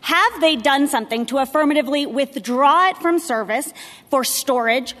 have they done something to affirmatively withdraw it from service for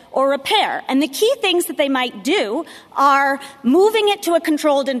storage or repair? And the key things that they might do are moving it to a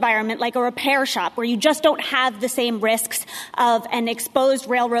controlled environment like a repair shop where you just don't have the same risks of an exposed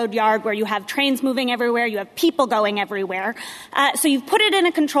railroad yard where you have trains moving everywhere, you have people going everywhere. So you've put it in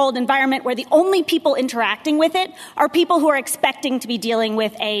a controlled environment where the only people interacting with it are people who are expecting to be dealing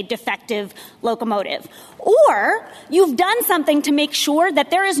with a defective locomotive. Or you've done something to make sure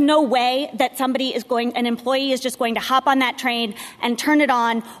that there is no way that an employee is just going to hop on that train and turn it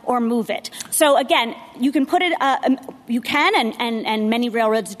on or move it. So again, you can put it, and many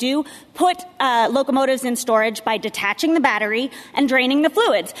railroads do, put locomotives in storage by detaching the battery and draining the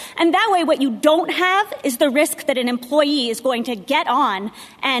fluids. And that way, what you don't have is the risk that an employee is going to get on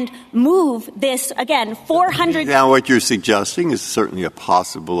and move this, again, 400... Now, what you're suggesting is certainly a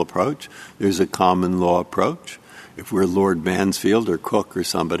possible approach. There's a common law approach. If we're Lord Mansfield or Cook or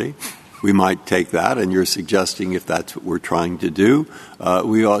somebody, we might take that, and you're suggesting if that's what we're trying to do,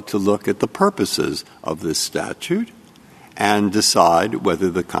 we ought to look at the purposes of this statute and decide whether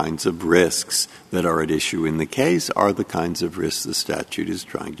the kinds of risks that are at issue in the case are the kinds of risks the statute is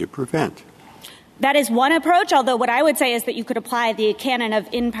trying to prevent. That is one approach, although what I would say is that you could apply the canon of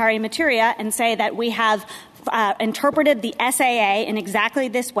in pari materia and say that we have interpreted the SAA in exactly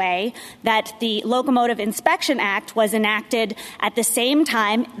this way, that the Locomotive Inspection Act was enacted at the same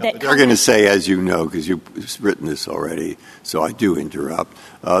time that... They're going to say, as you know, because you've written this already, so I do interrupt,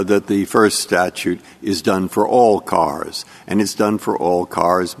 that the first statute is done for all cars, and it's done for all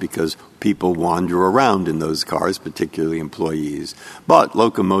cars because people wander around in those cars, particularly employees. But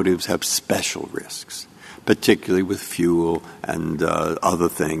locomotives have special risks, particularly with fuel and other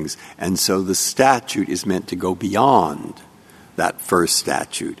things. And so the statute is meant to go beyond that first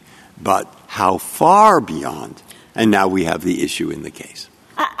statute. But how far beyond? And now we have the issue in the case.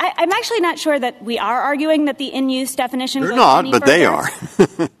 I'm actually not sure that we are arguing that the in-use definition They're goes not, any but further. they are.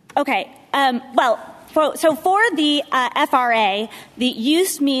 Okay. So for the FRA, the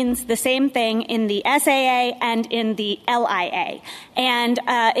use means the same thing in the SAA and in the LIA. And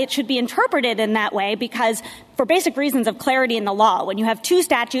it should be interpreted in that way because for basic reasons of clarity in the law, when you have two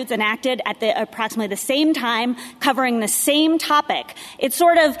statutes enacted at approximately the same time covering the same topic, it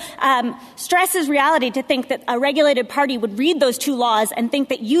sort of stresses reality to think that a regulated party would read those two laws and think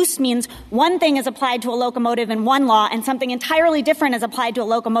that use means one thing is applied to a locomotive in one law and something entirely different is applied to a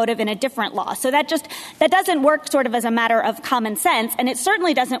locomotive in a different law. So that doesn't work sort of as a matter of common sense, and it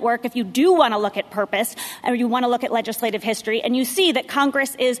certainly doesn't work if you do want to look at purpose or you want to look at legislative history and you see that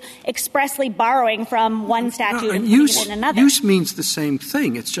Congress is expressly borrowing from one statute and putting it in another. Use means the same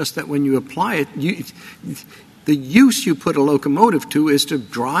thing. It's just that when you apply it, the use you put a locomotive to is to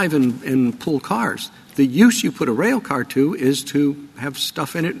drive and pull cars. The use you put a rail car to is to have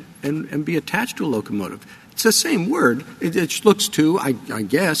stuff in it and be attached to a locomotive. It's the same word. It looks to, I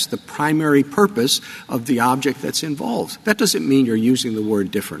guess, the primary purpose of the object that's involved. That doesn't mean you're using the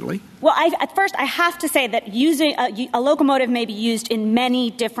word differently. Well, at first, I have to say that using a locomotive may be used in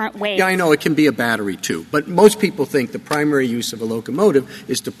many different ways. Yeah, I know. It can be a battery, too. But most people think the primary use of a locomotive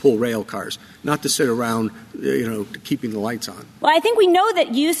is to pull rail cars, not to sit around, keeping the lights on. Well, I think we know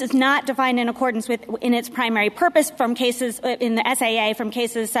that use is not defined in accordance with in its primary purpose from cases in the SAA, from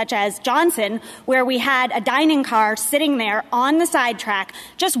cases such as Johnson, where we had a dining car sitting there on the sidetrack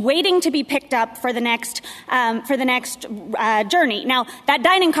just waiting to be picked up for the next journey. Now, that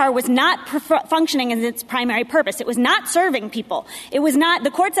dining car was not functioning as its primary purpose. It was not serving people. It was not,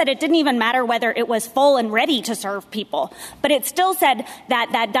 the court said it didn't even matter whether it was full and ready to serve people, but it still said that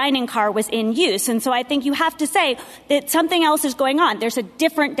that dining car was in use. And so I think you have to say that something else is going on. There's a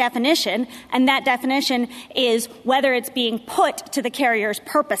different definition, and that definition is whether it's being put to the carrier's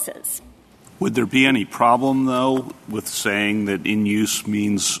purposes. Would there be any problem, though, with saying that in use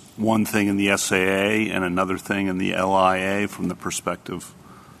means one thing in the SAA and another thing in the LIA from the perspective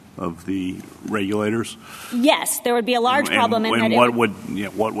of the regulators? Yes, there would be a large problem. And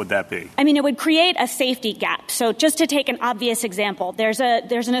what would that be? I mean, it would create a safety gap. So just to take an obvious example, there's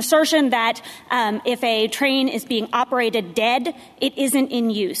an assertion that if a train is being operated dead, it isn't in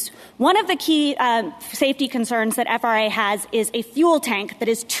use. One of the key safety concerns that FRA has is a fuel tank that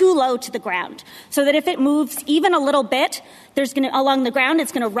is too low to the ground, so that if it moves even a little bit, along the ground,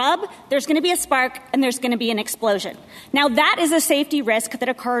 it's going to rub, there's going to be a spark, and there's going to be an explosion. Now, that is a safety risk that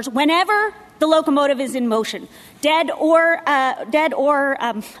occurs whenever the locomotive is in motion, dead or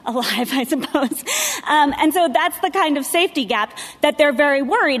alive, I suppose. And so that's the kind of safety gap that they're very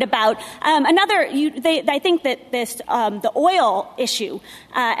worried about. I think that the oil issue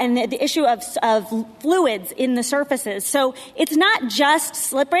and the issue of fluids in the surfaces. So it's not just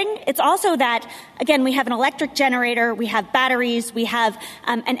slipping. It's also that, again, we have an electric generator, we have batteries, we have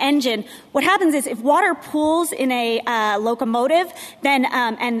an engine. What happens is if water pools in a locomotive, then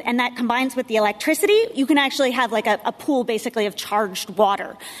and that combines with the electricity, you can actually have like a pool basically of charged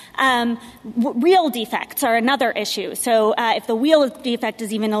water. Wheel defects are another issue. So if the wheel defect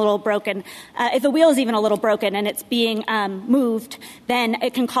is even a little broken, if the wheel is even a little broken and it's being moved, then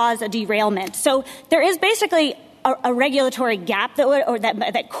it can cause a derailment. So there is basically a regulatory gap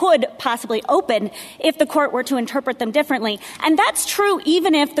that could possibly open if the court were to interpret them differently. And that's true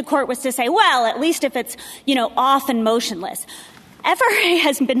even if the court was to say, well, at least if it's, off and motionless. FRA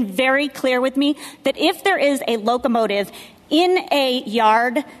has been very clear with me that if there is a locomotive in a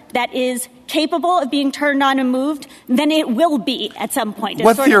yard that is capable of being turned on and moved, then it will be at some point.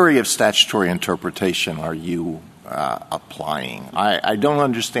 What theory of statutory interpretation are you applying? I don't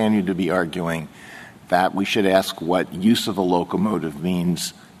understand you to be arguing that we should ask what use of a locomotive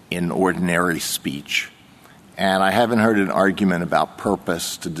means in ordinary speech. And I haven't heard an argument about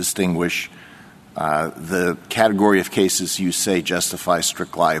purpose to distinguish the category of cases you say justify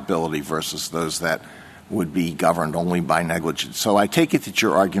strict liability versus those that would be governed only by negligence. So I take it that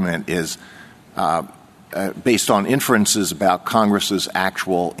your argument is based on inferences about Congress's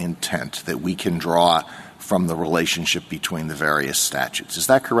actual intent that we can draw from the relationship between the various statutes. Is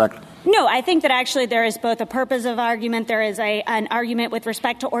that correct? No, I think that actually there is both a purpose of argument, there is an argument with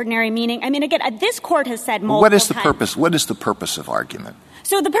respect to ordinary meaning. I mean, again, this court has said multiple times. What is the purpose of argument?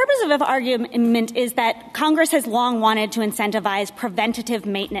 So the purpose of argument is that Congress has long wanted to incentivize preventative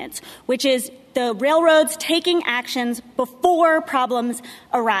maintenance, which is the railroads taking actions before problems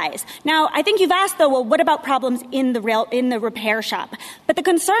arise. Now, I think you've asked, though, well, what about problems in the repair shop? But the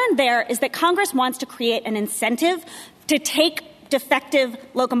concern there is that Congress wants to create an incentive to take defective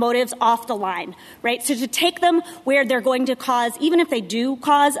locomotives off the line, right? So to take them where they're going to cause, even if they do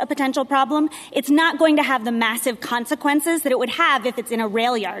cause a potential problem, it's not going to have the massive consequences that it would have if it's in a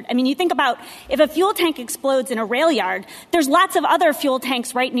rail yard. I mean, you think about if a fuel tank explodes in a rail yard, there's lots of other fuel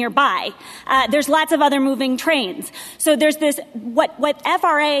tanks right nearby. There's lots of other moving trains. So there's this, what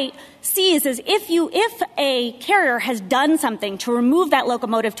FRA sees is if a carrier has done something to remove that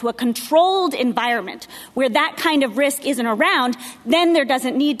locomotive to a controlled environment where that kind of risk isn't around, then there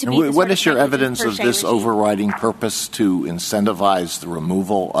doesn't need to be. What is your evidence of this overriding purpose to incentivize the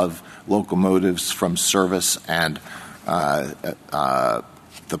removal of locomotives from service and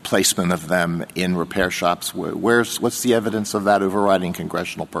the placement of them in repair shops? What's the evidence of that overriding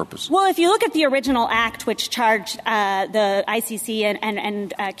congressional purpose? Well, if you look at the original act, which charged the ICC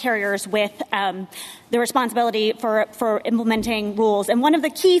and carriers with the responsibility for implementing rules, and one of the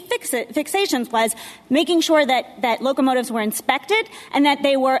key fixations was making sure that locomotives were inspected and that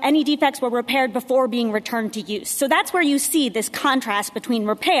any defects were repaired before being returned to use. So that's where you see this contrast between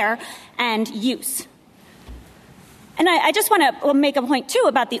repair and use. And I just want to make a point, too,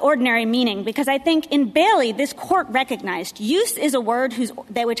 about the ordinary meaning, because I think in Bailey, this court recognized use is a word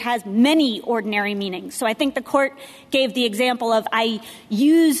which has many ordinary meanings. So I think the court gave the example of I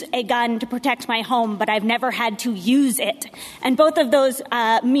use a gun to protect my home, but I've never had to use it. And both of those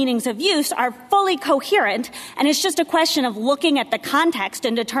meanings of use are fully coherent, and it's just a question of looking at the context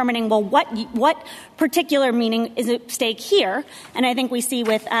and determining, well, what particular meaning is at stake here. And I think we see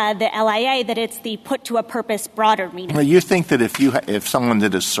with the LIA that it's the put to a purpose broader meaning. Well, you think that if someone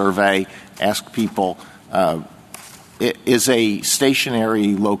did a survey, asked people, is a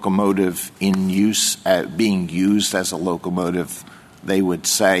stationary locomotive in use, being used as a locomotive, they would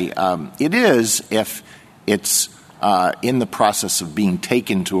say it is if it's in the process of being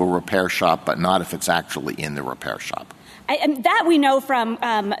taken to a repair shop, but not if it's actually in the repair shop. And that we know from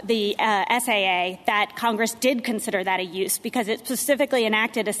the SAA that Congress did consider that a use because it specifically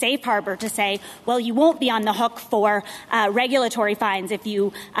enacted a safe harbor to say, well, you won't be on the hook for regulatory fines if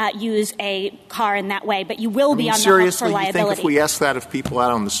you use a car in that way, but you will be on the hook for liability. You think if we asked that of people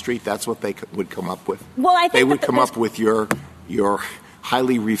out on the street, that's what they would come up with? Well, I think they would come up with your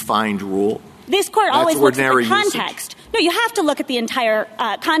highly refined rule? This court always looks at the context. Usage. No, you have to look at the entire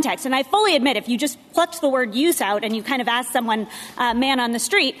context. And I fully admit if you just plucked the word use out and you kind of ask someone, man on the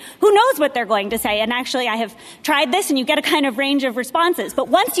street, who knows what they're going to say? And actually, I have tried this, and you get a kind of range of responses. But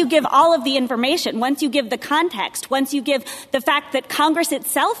once you give all of the information, once you give the context, once you give the fact that Congress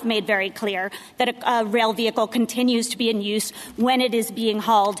itself made very clear that a rail vehicle continues to be in use when it is being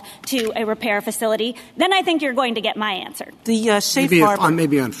hauled to a repair facility, then I think you're going to get my answer. The safe harbor.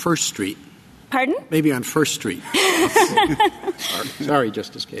 Maybe on First Street. Pardon? Maybe on First Street. Sorry,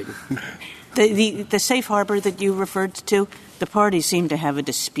 Justice Kagan. The safe harbor that you referred to, the parties seem to have a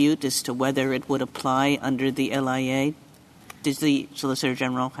dispute as to whether it would apply under the LIA. Does the Solicitor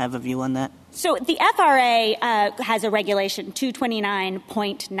General have a view on that? So the FRA has a regulation,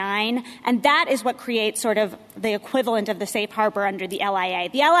 229.9, and that is what creates sort of the equivalent of the safe harbor under the LIA.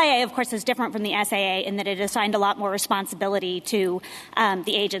 The LIA, of course, is different from the SAA in that it assigned a lot more responsibility to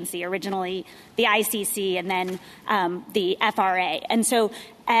the agency, originally the ICC and then the FRA. And so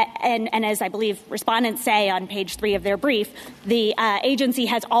and as I believe respondents say on page 3 of their brief, the agency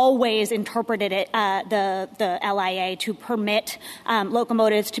has always interpreted it, the LIA, to permit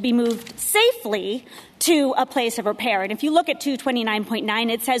locomotives to be moved safely to a place of repair. And if you look at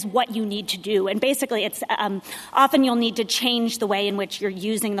 229.9, it says what you need to do. And basically, it's often you'll need to change the way in which you're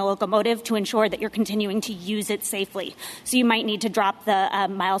using the locomotive to ensure that you're continuing to use it safely. So you might need to drop the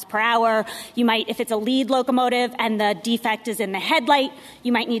miles per hour. You might, if it's a lead locomotive and the defect is in the headlight,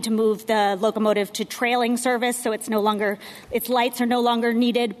 you might need to move the locomotive to trailing service so it's no longer, its lights are no longer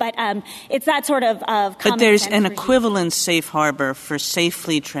needed. But it's that sort of common sense. But there's an equivalent safe harbor for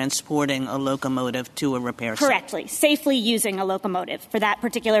safely transporting a locomotive to a repair site. Correctly. Safely using a locomotive for that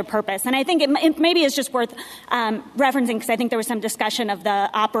particular purpose. And I think it maybe is just worth referencing, because I think there was some discussion of the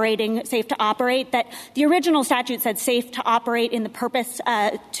operating, safe to operate, that the original statute said safe to operate in the purpose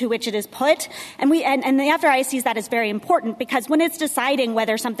to which it is put. And the FRA sees that as very important, because when it's deciding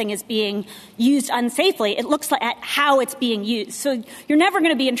whether something is being used unsafely, it looks at how it's being used. So you're never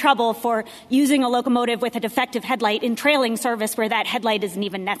going to be in trouble for using a locomotive with a defective headlight in trailing service where that headlight isn't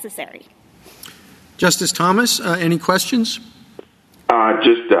even necessary. Justice Thomas, any questions?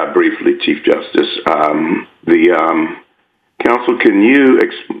 Just briefly, Chief Justice. The counsel, can you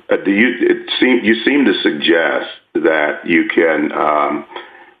you seem to suggest that you can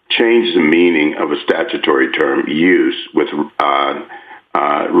change the meaning of a statutory term, use, with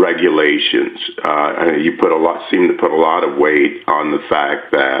regulations. You seem to put a lot of weight on the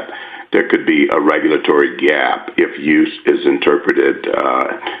fact that there could be a regulatory gap if use is interpreted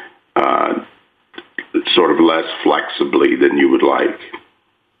sort of less flexibly than you would like.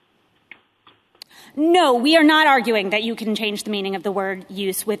 No, we are not arguing that you can change the meaning of the word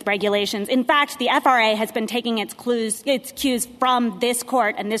use with regulations. In fact, the FRA has been taking its cues from this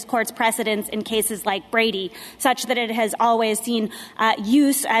court and this court's precedents in cases like Brady, such that it has always seen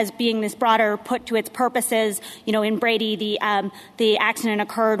use as being this broader put to its purposes. You know, in Brady, the accident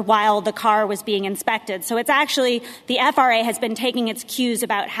occurred while the car was being inspected. So it's actually, the FRA has been taking its cues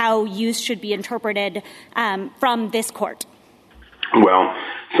about how use should be interpreted from this court. Well,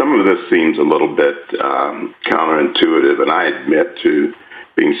 some of this seems a little bit counterintuitive, and I admit to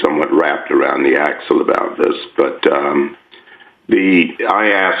being somewhat wrapped around the axle about this. But I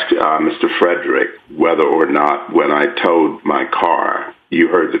asked Mr. Frederick whether or not, when I towed my car, you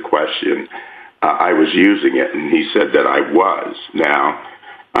heard the question, I was using it, and he said that I was. Now,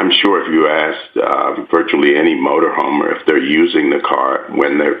 I'm sure if you asked virtually any motorhomer if they're using the car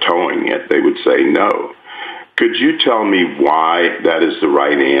when they're towing it, they would say no. Could you tell me why that is the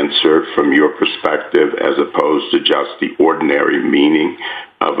right answer from your perspective as opposed to just the ordinary meaning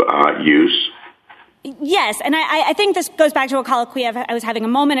of use? Yes, and I think this goes back to a colloquy I was having a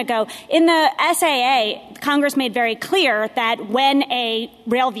moment ago. In the SAA, Congress made very clear that when a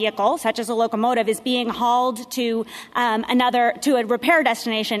rail vehicle, such as a locomotive, is being hauled to a repair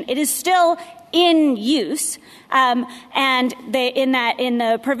destination, it is still in use. And in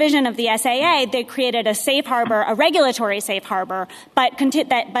the provision of the SAA, they created a safe harbor, a regulatory safe harbor, but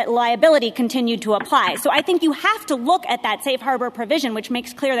liability continued to apply. So I think you have to look at that safe harbor provision, which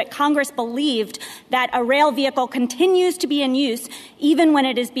makes clear that Congress believed that a rail vehicle continues to be in use even when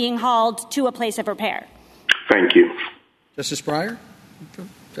it is being hauled to a place of repair. Thank you. Justice Breyer?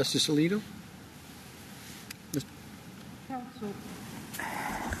 Justice Alito?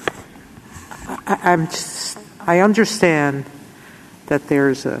 I understand that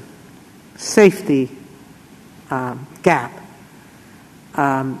there's a safety gap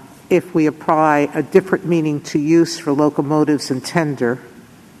if we apply a different meaning to use for locomotives and tender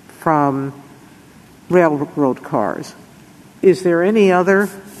from railroad cars. Is there any other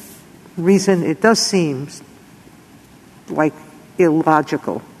reason? It does seem like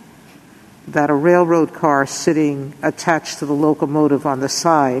illogical that a railroad car sitting attached to the locomotive on the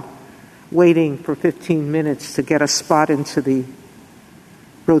side waiting for 15 minutes to get a spot into the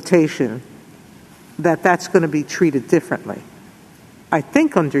rotation, that's going to be treated differently. I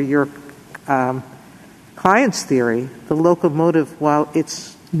think under your client's theory, the locomotive, while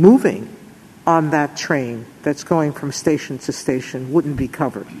it's moving on that train that's going from station to station, wouldn't be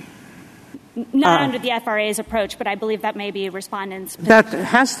covered. Not under the FRA's approach, but I believe that may be respondents' position. That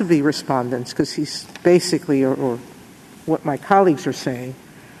has to be respondents, because he's basically, or what my colleagues are saying,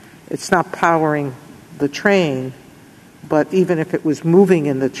 it's not powering the train, but even if it was moving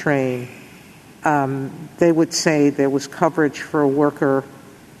in the train, they would say there was coverage for a worker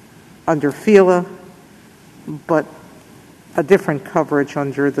under FELA, but a different coverage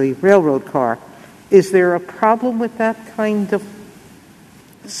under the railroad car. Is there a problem with that kind of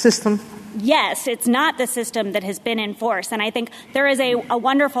system? Yes, it's not the system that has been in force. And I think there is a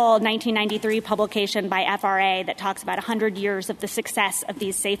wonderful 1993 publication by FRA that talks about 100 years of the success of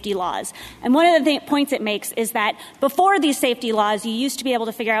these safety laws. And one of the points it makes is that before these safety laws, you used to be able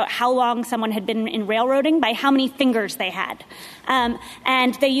to figure out how long someone had been in railroading by how many fingers they had.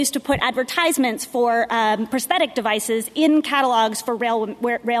 And they used to put advertisements for prosthetic devices in catalogs for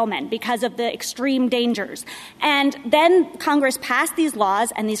railmen because of the extreme dangers. And then Congress passed these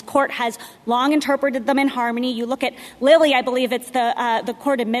laws, and these court has long interpreted them in harmony. You look at Lilly, I believe it's the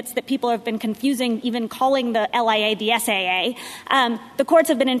court admits that people have been confusing even calling the LIA the SAA. The courts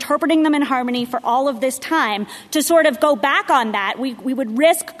have been interpreting them in harmony for all of this time. To sort of go back on that, we would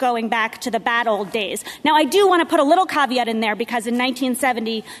risk going back to the bad old days. Now, I do want to put a little caveat in there because in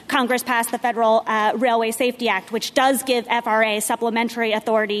 1970, Congress passed the Federal Railway Safety Act, which does give FRA supplementary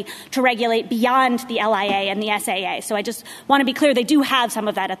authority to regulate beyond the LIA and the SAA. So I just want to be clear, they do have some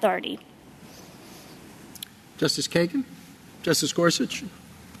of that authority. Justice Kagan? Justice Gorsuch?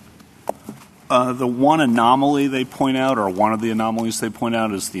 The one anomaly they point out, or one of the anomalies they point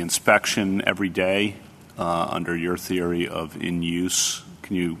out, is the inspection every day under your theory of in use.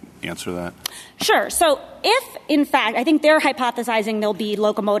 Can you answer that? Sure. So if, in fact, I think they're hypothesizing there'll be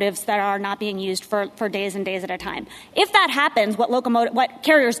locomotives that are not being used for days and days at a time. If that happens, what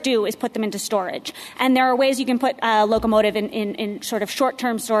carriers do is put them into storage. And there are ways you can put a locomotive in sort of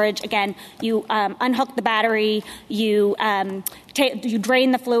short-term storage. Again, you unhook the battery, you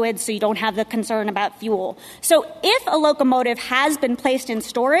drain the fluids so you don't have the concern about fuel. So if a locomotive has been placed in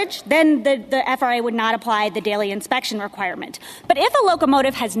storage, then the FRA would not apply the daily inspection requirement. But if a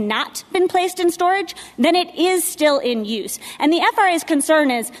locomotive has not been placed in storage, then it is still in use. And the FRA's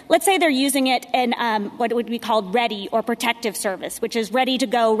concern is, let's say they're using it in what would be called ready or protective service, which is ready to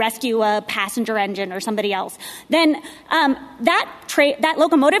go rescue a passenger engine or somebody else. Then that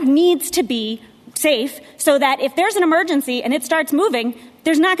locomotive needs to be safe so that if there's an emergency and it starts moving,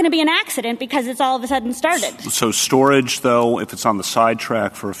 there's not going to be an accident because it's all of a sudden started. So storage, though, if it's on the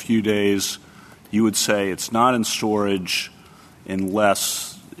sidetrack for a few days, you would say it's not in storage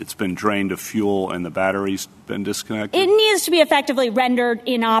unless it's been drained of fuel and the battery's been disconnected? It needs to be effectively rendered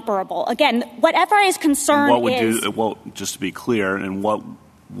inoperable. Again, what FRA's concern is... Well, just to be clear, and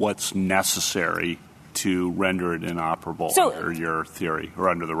what's necessary to render it inoperable under your theory or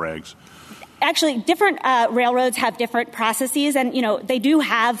under the regs? Actually, different railroads have different processes, and, they do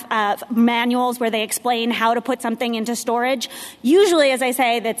have manuals where they explain how to put something into storage. Usually, as I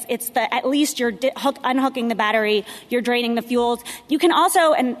say, at least you're unhooking the battery, you're draining the fuels. You can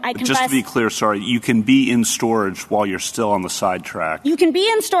also, and I confess... Just to be clear, you can be in storage while you're still on the sidetrack. You can be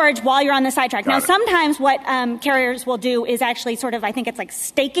in storage while you're on the sidetrack. Now, it. sometimes what carriers will do is actually sort of, I think it's like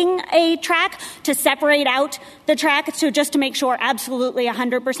staking a track to separate out the track, so just to make sure, absolutely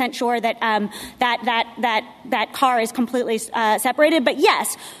 100% sure that that car is completely separated. But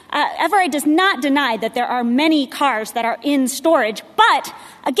yes, FRA does not deny that there are many cars that are in storage, but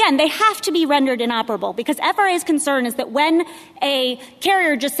again, they have to be rendered inoperable, because FRA's concern is that when a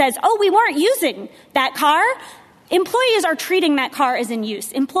carrier just says, oh, we weren't using that car, employees are treating that car as in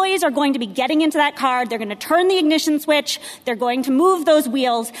use. Employees are going to be getting into that car. They're going to turn the ignition switch. They're going to move those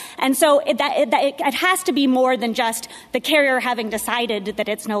wheels. And so it has to be more than just the carrier having decided that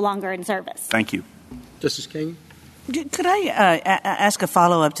it's no longer in service. Thank you. Justice Kagan? Could I ask a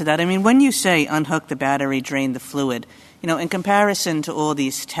follow-up to that? I mean, when you say unhook the battery, drain the fluid, in comparison to all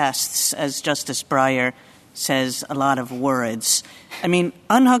these tests, as Justice Breyer says a lot of words. I mean,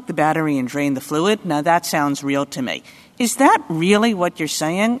 unhook the battery and drain the fluid. Now, that sounds real to me. Is that really what you're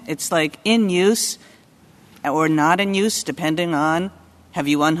saying? It's like in use or not in use, depending on have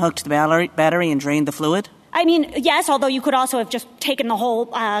you unhooked the battery and drained the fluid? I mean, yes, although you could also have just taken the whole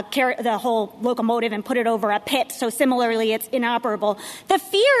locomotive and put it over a pit. So similarly, it's inoperable. The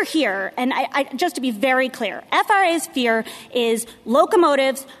fear here, and I just to be very clear, FRA's fear is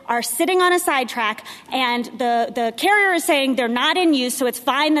locomotives are sitting on a sidetrack, and the carrier is saying they're not in use, so it's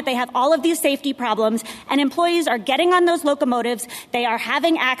fine that they have all of these safety problems, and employees are getting on those locomotives. They are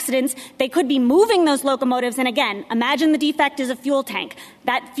having accidents. They could be moving those locomotives. And again, imagine the defect is a fuel tank.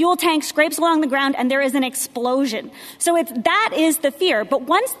 That fuel tank scrapes along the ground, and there is an explosion. So that is the fear. But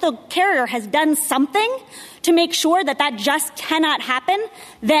once the carrier has done something to make sure that just cannot happen,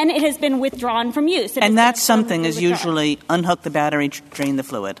 then it has been withdrawn from use. And that something is usually unhook the battery, drain the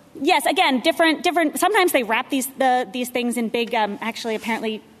fluid. Yes, again, different. Sometimes they wrap these things in big, actually,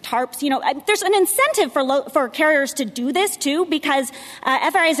 apparently, tarps. There's an incentive for carriers to do this too, because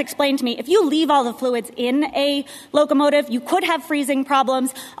FRA has explained to me if you leave all the fluids in a locomotive, you could have freezing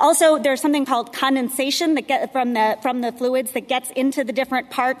problems. Also, there's something called condensation that from the fluids that gets into the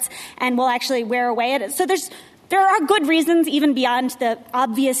different parts and will actually wear away at it. So there are good reasons, even beyond the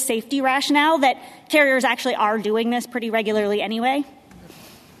obvious safety rationale, that carriers actually are doing this pretty regularly anyway.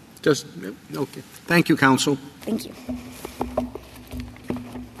 Okay. Thank you, counsel. Thank you.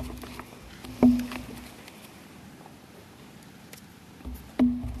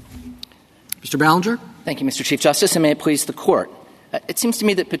 Mr. Ballinger? Thank you, Mr. Chief Justice, and may it please the Court. It seems to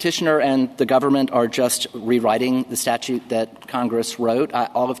me that petitioner and the government are just rewriting the statute that Congress wrote.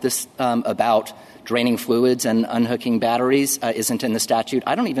 All of this about draining fluids and unhooking batteries isn't in the statute.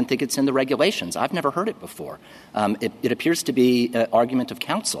 I don't even think it's in the regulations. I've never heard it before. It appears to be an argument of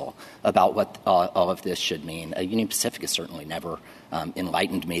counsel about what all of this should mean. Union Pacific has certainly never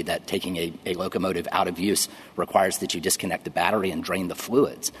enlightened me that taking a locomotive out of use requires that you disconnect the battery and drain the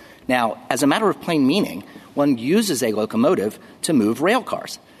fluids. Now, as a matter of plain meaning, one uses a locomotive to move rail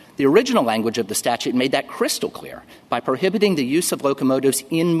cars. The original language of the statute made that crystal clear by prohibiting the use of locomotives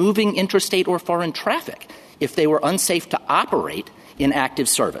in moving interstate or foreign traffic if they were unsafe to operate in active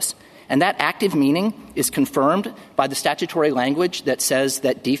service. And that active meaning is confirmed by the statutory language that says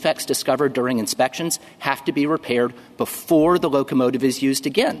that defects discovered during inspections have to be repaired before the locomotive is used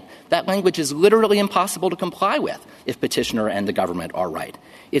again. That language is literally impossible to comply with if petitioner and the government are right.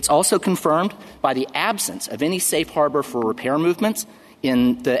 It's also confirmed by the absence of any safe harbor for repair movements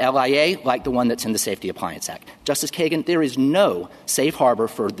in the LIA like the one that's in the Safety Appliance Act. Justice Kagan, there is no safe harbor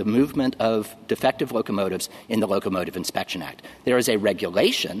for the movement of defective locomotives in the Locomotive Inspection Act. There is a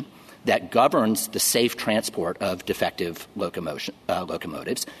regulation that governs the safe transport of defective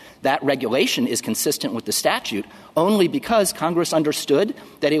locomotives. That regulation is consistent with the statute only because Congress understood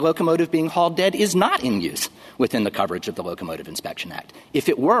that a locomotive being hauled dead is not in use within the coverage of the Locomotive Inspection Act. If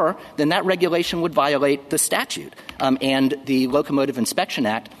it were, then that regulation would violate the statute, and the Locomotive Inspection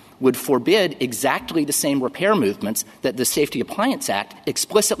Act would forbid exactly the same repair movements that the Safety Appliance Act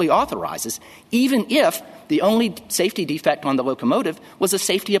explicitly authorizes, even if the only safety defect on the locomotive was a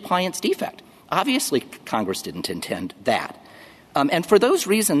safety appliance defect. Obviously, Congress didn't intend that. And for those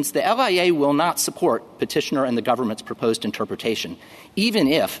reasons, the LIA will not support petitioner and the government's proposed interpretation, even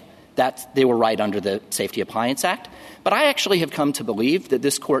if they were right under the Safety Appliance Act. But I actually have come to believe that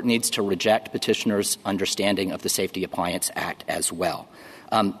this Court needs to reject petitioner's understanding of the Safety Appliance Act as well.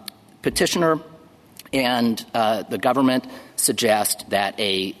 Petitioner And the government suggests that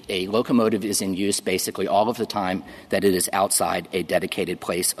a locomotive is in use basically all of the time that it is outside a dedicated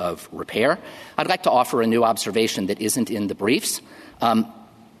place of repair. I'd like to offer a new observation that isn't in the briefs. That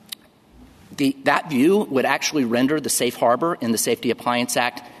view would actually render the safe harbor in the Safety Appliance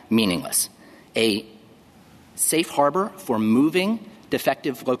Act meaningless. A safe harbor for moving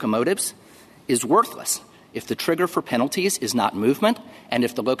defective locomotives is worthless if the trigger for penalties is not movement and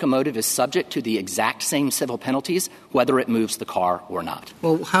if the locomotive is subject to the exact same civil penalties, whether it moves the car or not.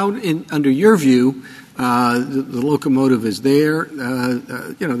 Well, under your view, the locomotive is there,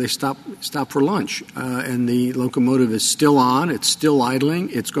 they stop for lunch, and the locomotive is still on, it's still idling,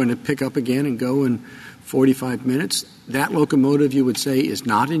 it's going to pick up again and go in 45 minutes. That locomotive, you would say, is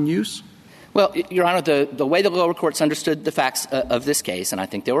not in use? Well, Your Honor, the way the lower courts understood the facts of this case, and I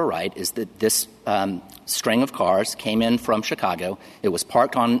think they were right, is that this string of cars came in from Chicago. It was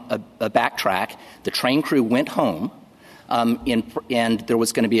parked on a back track. The train crew went home, and there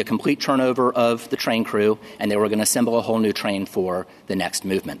was going to be a complete turnover of the train crew, and they were going to assemble a whole new train for the next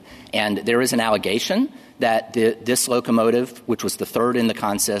movement. And there is an allegation that this locomotive, which was the third in the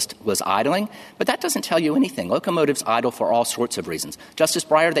consist, was idling. But that doesn't tell you anything. Locomotives idle for all sorts of reasons. Justice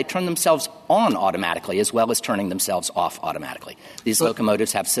Breyer, they turn themselves on automatically as well as turning themselves off automatically. These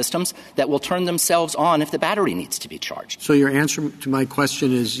locomotives have systems that will turn themselves on if the battery needs to be charged. So your answer to my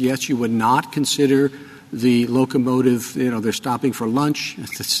question is yes, you would not consider the locomotive, they're stopping for lunch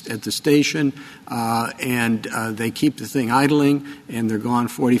at the station, and they keep the thing idling, and they're gone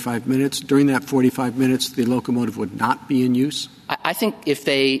 45 minutes. During that 45 minutes, the locomotive would not be in use? I think if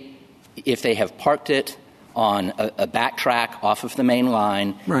they have parked it on a back track off of the main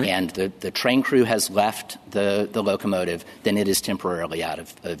line, right, and the train crew has left the locomotive, then it is temporarily out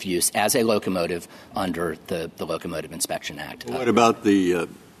of use as a locomotive under the Locomotive Inspection Act. What about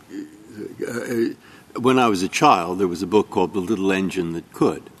when I was a child, there was a book called The Little Engine That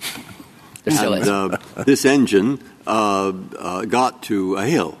Could. And this engine got to a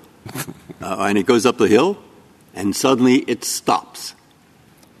hill, and it goes up the hill, and suddenly it stops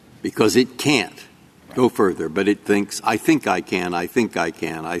because it can't go further, but it thinks, I think I can, I think I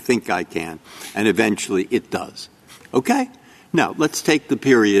can, I think I can, and eventually it does. Okay? Now, let's take the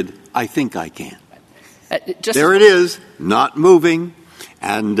period, I think I can. There it is, not moving.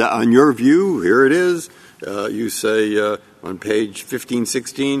 And on your view, here it is. You say on page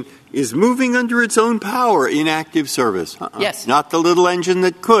 1516, is moving under its own power in active service. Yes. Not the little engine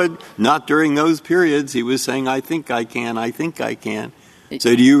that could. Not during those periods. He was saying, I think I can, I think I can.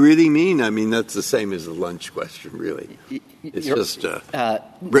 So do you really mean? That's the same as the lunch question, really. It's just no,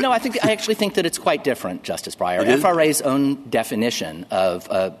 I actually think that it's quite different, Justice Breyer. FRA's own definition of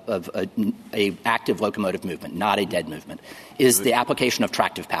a active locomotive movement, not a dead movement, is the application of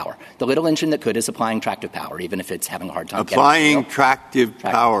tractive power. The little engine that could is applying tractive power, even if it's having a hard time applying tractive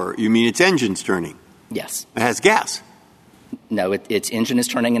power. You mean its engine's turning? Yes. It has gas. No, its engine is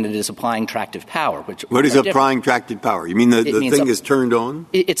turning and it is applying tractive power. What is applying tractive power? You mean the thing is turned on?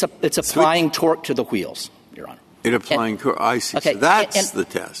 It's applying torque to the wheels, Your Honor. I see. Okay, so that's the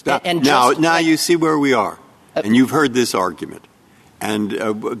test. Now you see where we are. And you've heard this argument. And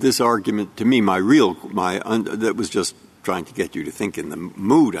this argument, to me, that was just trying to get you to think in the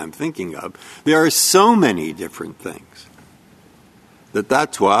mood I'm thinking of. There are so many different things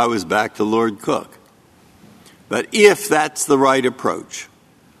that's why I was back to Lord Cook. But if that's the right approach,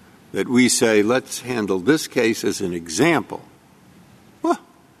 that we say, let's handle this case as an example. Well,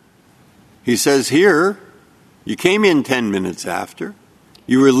 he says here, you came in 10 minutes after,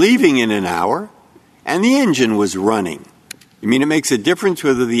 you were leaving in an hour, and the engine was running. You mean it makes a difference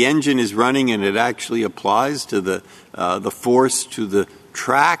whether the engine is running and it actually applies to the force to the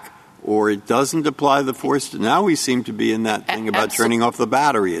track, or it doesn't apply the force? Now we seem to be in that thing about turning off the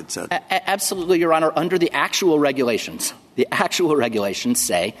battery, et cetera. Absolutely, Your Honor. Under the actual regulations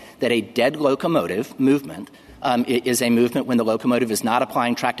say that a dead locomotive movement is a movement when the locomotive is not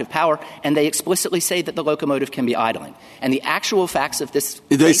applying tractive power, and they explicitly say that the locomotive can be idling. And the actual facts of this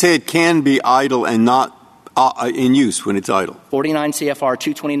case, they say it can be idle and not in use when it's idle. 49 CFR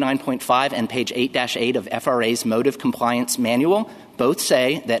 229.5 and page 8-8 of FRA's Motive Compliance Manual both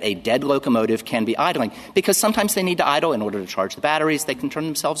say that a dead locomotive can be idling because sometimes they need to idle in order to charge the batteries. They can turn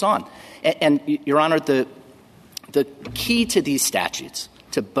themselves on. And Your Honor, the key to these statutes,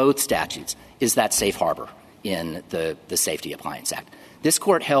 to both statutes, is that safe harbor in the Safety Appliance Act. This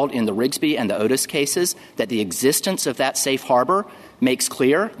court held in the Rigsby and the Otis cases that the existence of that safe harbor makes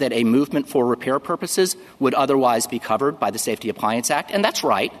clear that a movement for repair purposes would otherwise be covered by the Safety Appliance Act. And that's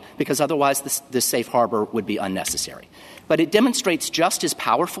right, because otherwise this safe harbor would be unnecessary. But it demonstrates just as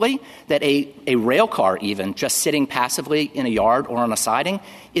powerfully that a rail car even just sitting passively in a yard or on a siding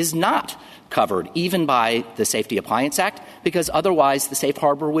is not covered even by the Safety Appliance Act, because otherwise the safe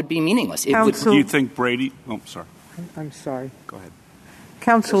harbor would be meaningless. Do you think Brady — oh, sorry. I'm sorry. Go ahead.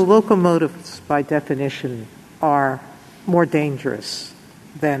 Counsel, locomotives by definition are more dangerous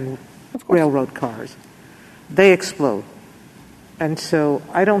than railroad cars. They explode. And so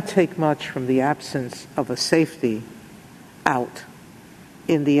I don't take much from the absence of a safety out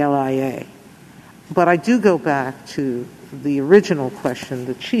in the LIA. But I do go back to the original question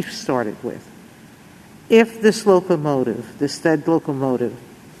the Chief started with. If this locomotive, this dead locomotive,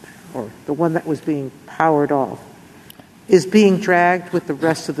 or the one that was being powered off, is being dragged with the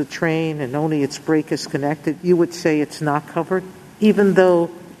rest of the train and only its brake is connected, you would say it's not covered, even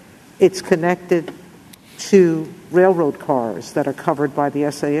though it's connected to railroad cars that are covered by the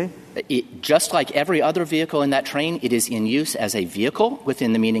SAA? Just like every other vehicle in that train, it is in use as a vehicle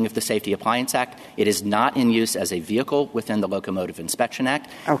within the meaning of the Safety Appliance Act. It is not in use as a vehicle within the Locomotive Inspection Act.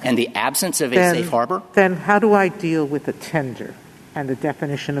 Okay. And the absence of a safe harbor. Then how do I deal with a tender and the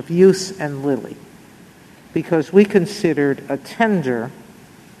definition of use and Lilly? Because we considered a tender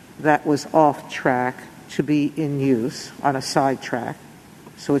that was off track to be in use on a side track.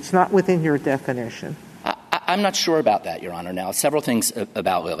 So it's not within your definition. I'm not sure about that, Your Honor. Now, several things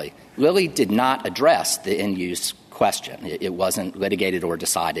about Lilly. Lilly did not address the in-use question. It wasn't litigated or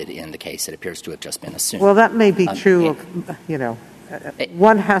decided in the case. It appears to have just been assumed. Well, that may be true of,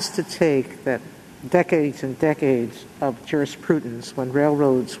 one has to take that decades and decades of jurisprudence when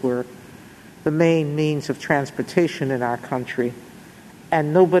railroads were the main means of transportation in our country,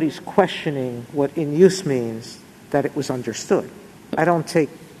 and nobody's questioning what in use means, that it was understood. I don't take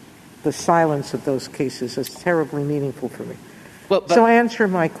the silence of those cases as terribly meaningful for me. So answer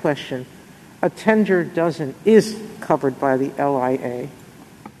my question. A tender is covered by the LIA.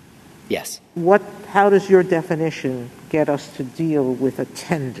 Yes. How does your definition get us to deal with a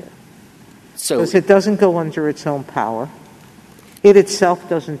tender? Because it doesn't go under its own power. It itself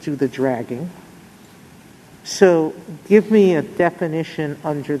doesn't do the dragging. So give me a definition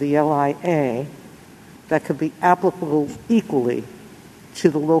under the LIA that could be applicable equally to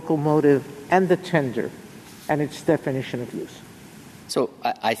the locomotive and the tender and its definition of use. So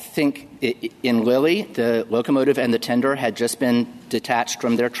I think in Lilly, the locomotive and the tender had just been detached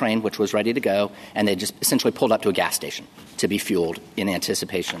from their train, which was ready to go, and they just essentially pulled up to a gas station to be fueled in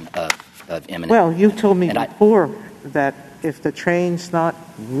anticipation of imminent. Well, you told me before that if the train's not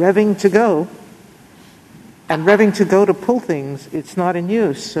revving to go and revving to go to pull things, it's not in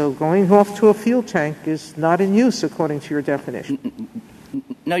use. So going off to a fuel tank is not in use according to your definition.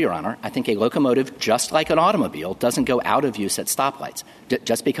 No, Your Honor. I think a locomotive, just like an automobile, doesn't go out of use at stoplights.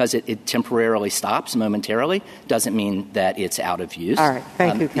 Just because it temporarily stops momentarily doesn't mean that it's out of use. All right.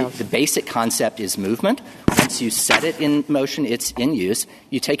 Thank you, Counsel. The basic concept is movement. Once you set it in motion, it's in use.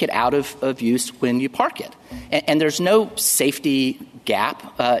 You take it out of use when you park it. And there's no safety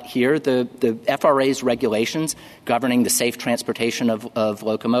gap here. The FRA's regulations governing the safe transportation of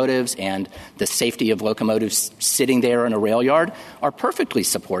locomotives and the safety of locomotives sitting there in a rail yard are perfectly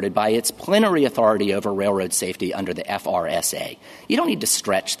supported by its plenary authority over railroad safety under the FRSA. You don't need to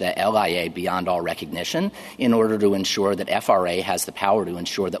stretch the LIA beyond all recognition in order to ensure that FRA has the power to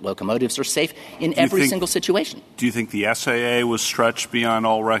ensure that locomotives are safe in every single situation. Do you think the SAA was stretched beyond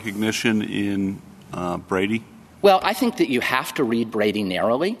all recognition in Brady? Well, I think that you have to read Brady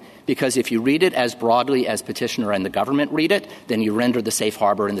narrowly, because if you read it as broadly as Petitioner and the government read it, then you render the Safe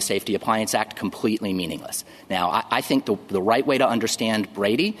Harbor and the Safety Appliance Act completely meaningless. Now, I think the right way to understand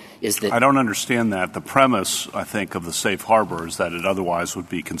Brady is that — I don't understand that. The premise, I think, of the Safe Harbor is that it otherwise would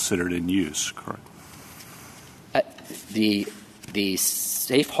be considered in use, correct? The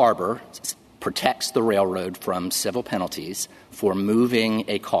Safe Harbor protects the railroad from civil penalties for moving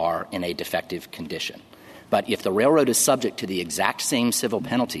a car in a defective condition. But if the railroad is subject to the exact same civil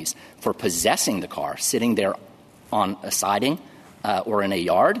penalties for possessing the car, sitting there on a siding or in a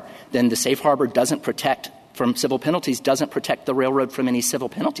yard, then the Safe Harbor doesn't protect from civil penalties, doesn't protect the railroad from any civil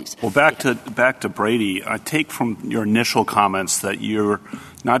penalties. Well, back to Brady, I take from your initial comments that you're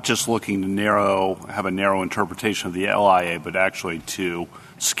not just looking to have a narrow interpretation of the LIA, but actually to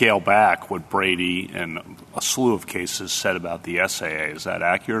scale back what Brady and a slew of cases said about the SAA. Is that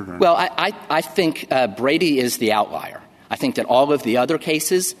accurate? Well, I think Brady is the outlier. I think that all of the other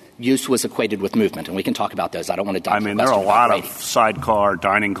cases use was equated with movement, and we can talk about those. I don't want to dive into there are a lot of sidecar,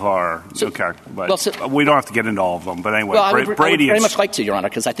 dining car. But we don't have to get into all of them. But anyway, I would very much like to, Your Honor,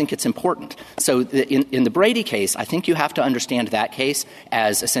 because I think it's important. So in the Brady case, I think you have to understand that case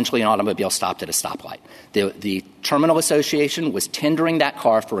as essentially an automobile stopped at a stoplight. The Terminal Association was tendering that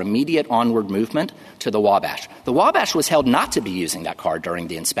car for immediate onward movement to the Wabash. The Wabash was held not to be using that car during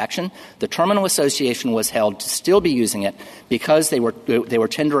the inspection. The Terminal Association was held to still be using it because they were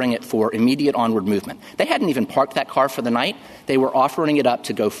tendering it for immediate onward movement. They hadn't even parked that car for the night. They were offering it up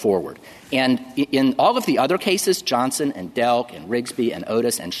to go forward. And in all of the other cases, Johnson and Delk and Rigsby and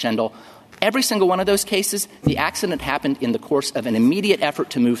Otis and Schendel, every single one of those cases, the accident happened in the course of an immediate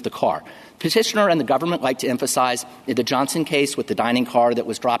effort to move the car. Petitioner and the government like to emphasize the Johnson case with the dining car that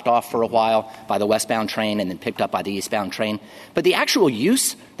was dropped off for a while by the westbound train and then picked up by the eastbound train. But the actual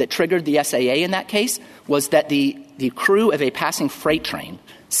use that triggered the SAA in that case was that the crew of a passing freight train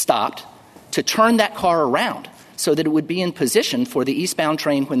stopped to turn that car around so that it would be in position for the eastbound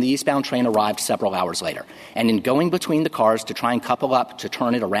train when the eastbound train arrived several hours later. And in going between the cars to try and couple up to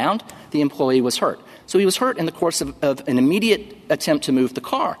turn it around, the employee was hurt. So he was hurt in the course of an immediate attempt to move the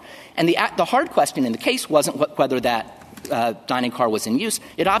car. And the hard question in the case wasn't whether that dining car was in use.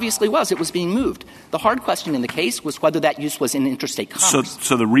 It obviously was. It was being moved. The hard question in the case was whether that use was in interstate commerce.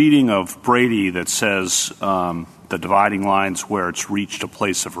 So the reading of Brady that says the dividing lines where it's reached a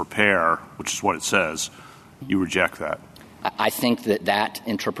place of repair, which is what it says, you reject that? I think that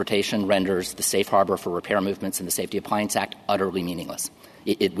interpretation renders the safe harbor for repair movements in the Safety Appliance Act utterly meaningless.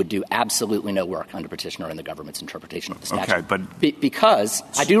 It would do absolutely no work under Petitioner and the government's interpretation of the statute. Okay, but because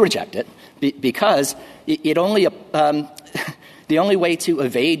I do reject it, because it only the only way to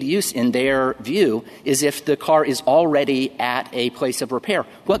evade use in their view is if the car is already at a place of repair.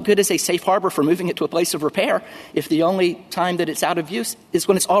 What good is a safe harbor for moving it to a place of repair if the only time that it's out of use is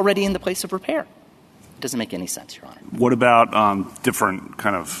when it's already in the place of repair? It doesn't make any sense, Your Honor. What about different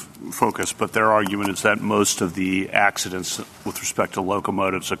kind of focus, but their argument is that most of the accidents with respect to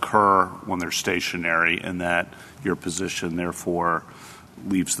locomotives occur when they're stationary and that your position, therefore,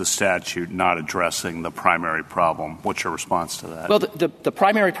 leaves the statute not addressing the primary problem. What's your response to that? Well, the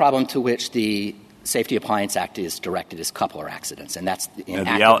primary problem to which the Safety Appliance Act is directed is coupler accidents, and that's the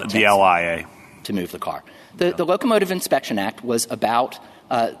LIA. To move the car. The Locomotive Inspection Act was about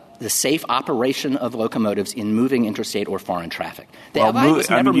the safe operation of locomotives in moving interstate or foreign traffic.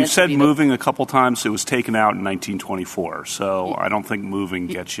 You said moving a couple times. It was taken out in 1924, so I don't think moving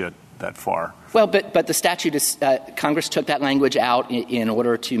gets you that far. Well, but the statute is Congress took that language out in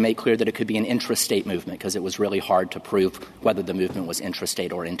order to make clear that it could be an intrastate movement because it was really hard to prove whether the movement was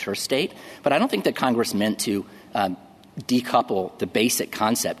intrastate or interstate. But I don't think that Congress meant to decouple the basic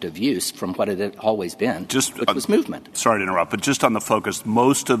concept of use from what it had always been, which was movement. Sorry to interrupt, but just on the focus,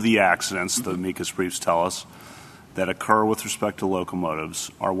 most of the accidents, the amicus briefs tell us, that occur with respect to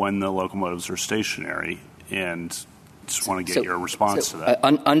locomotives are when the locomotives are stationary, and just want to get your response to that.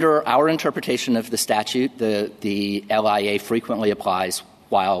 Under our interpretation of the statute, the LIA frequently applies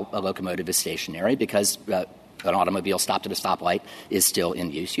while a locomotive is stationary because an automobile stopped at a stoplight is still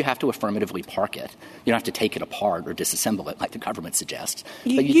in use. You have to affirmatively park it. You don't have to take it apart or disassemble it like the government suggests.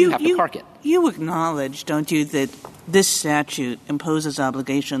 But you do have to park it. You acknowledge, don't you, that this statute imposes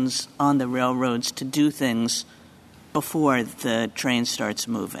obligations on the railroads to do things before the train starts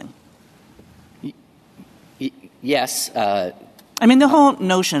moving? Yes. I mean, the whole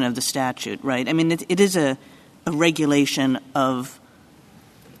notion of the statute, right? I mean, it is a regulation of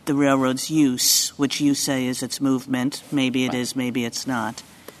the railroad's use, which you say is its movement. Maybe it is, maybe it's not.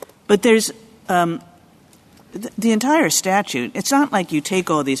 But there's the entire statute. It's not like you take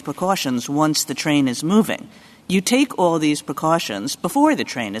all these precautions once the train is moving. You take all these precautions before the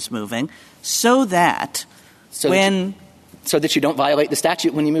train is moving so that you don't violate the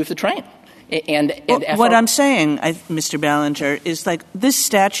statute when you move the train. What I'm saying, Mr. Ballinger, is like this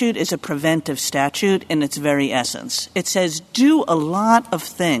statute is a preventive statute in its very essence. It says do a lot of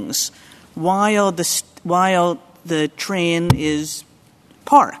things while the train is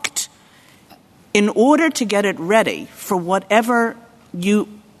parked in order to get it ready for whatever you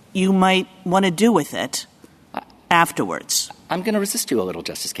might want to do with it afterwards. I'm going to resist you a little,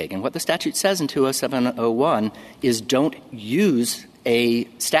 Justice Kagan. What the statute says in 20701 is don't use a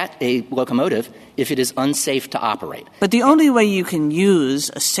locomotive if it is unsafe to operate. But the only way you can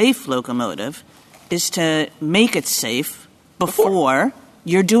use a safe locomotive is to make it safe before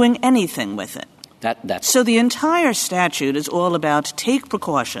you're doing anything with it. So the entire statute is all about take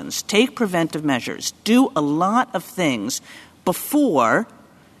precautions, take preventive measures, do a lot of things before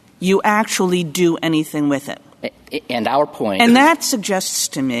you actually do anything with it. And our point... And that suggests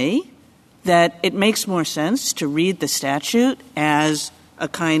to me that it makes more sense to read the statute as a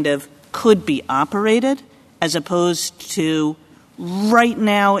kind of could be operated as opposed to right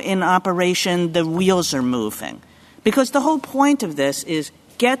now in operation, the wheels are moving. Because the whole point of this is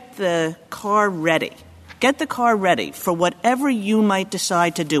get the car ready. Get the car ready for whatever you might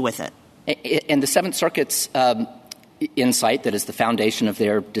decide to do with it. And the Seventh Circuit's insight that is the foundation of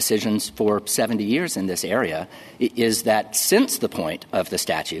their decisions for 70 years in this area is that since the point of the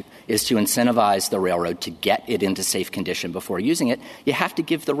statute is to incentivize the railroad to get it into safe condition before using it, you have to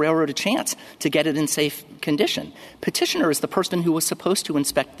give the railroad a chance to get it in safe condition. Petitioner is the person who was supposed to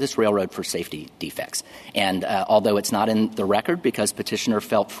inspect this railroad for safety defects. And although it's not in the record because petitioner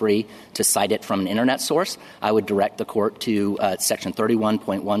felt free to cite it from an Internet source, I would direct the court to Section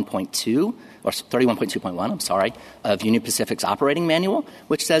 31.1.2 or 31.2.1, of Union Pacific's operating manual,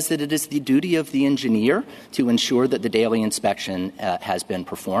 which says that it is the duty of the engineer to ensure that the daily inspection has been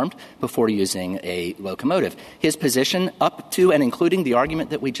performed before using a locomotive. His position up to and including the argument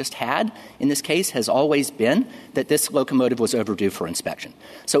that we just had in this case has always been that this locomotive was overdue for inspection.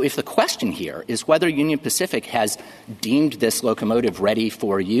 So if the question here is whether Union Pacific has deemed this locomotive ready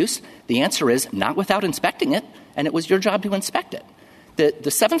for use, the answer is not without inspecting it, and it was your job to inspect it.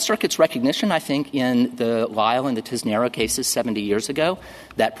 The Seventh Circuit's recognition, I think, in the Lyle and the Tisnero cases 70 years ago,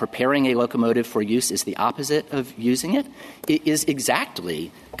 that preparing a locomotive for use is the opposite of using it, is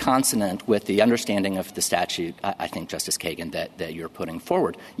exactly consonant with the understanding of the statute, I think, Justice Kagan, that you're putting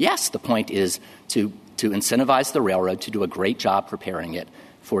forward. Yes, the point is to incentivize the railroad to do a great job preparing it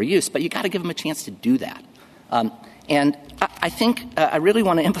for use, but you got to give them a chance to do that. And I think I really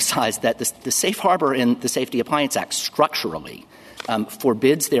want to emphasize that the safe harbor in the Safety Appliance Act structurally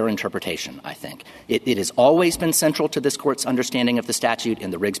forbids their interpretation, I think. It has always been central to this Court's understanding of the statute in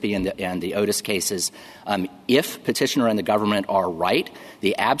the Rigsby and the Otis cases. If petitioner and the government are right,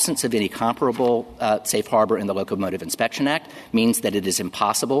 the absence of any comparable safe harbor in the Locomotive Inspection Act means that it is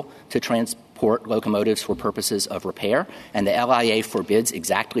impossible to transport locomotives for purposes of repair, and the LIA forbids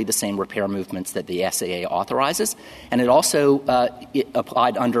exactly the same repair movements that the SAA authorizes. And it also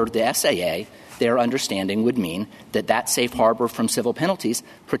applied under the SAA. Their understanding would mean that safe harbor from civil penalties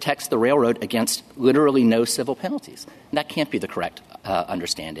protects the railroad against literally no civil penalties. And that can't be the correct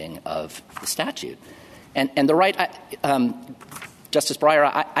understanding of the statute. And the right, Justice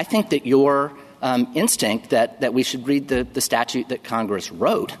Breyer, I think that your instinct that we should read the statute that Congress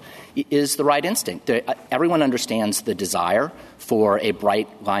wrote is the right instinct. Everyone understands the desire for a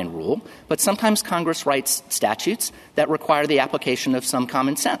bright-line rule, but sometimes Congress writes statutes that require the application of some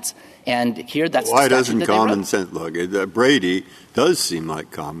common sense. And here that's why the doesn't common sense look? Brady does seem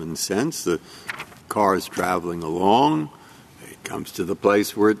like common sense. The car is traveling along. It comes to the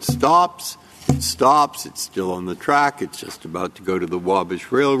place where it stops. It stops. It's still on the track. It's just about to go to the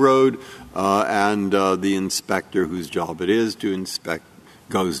Wabash Railroad. And the inspector, whose job it is to inspect,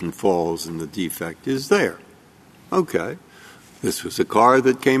 goes and falls, and the defect is there. Okay. This was a car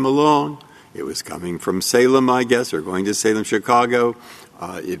that came along. It was coming from Salem, I guess, or going to Salem, Chicago.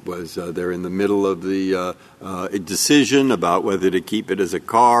 It was they're in the middle of the decision about whether to keep it as a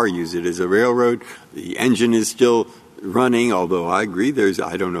car, use it as a railroad. The engine is still running, although I agree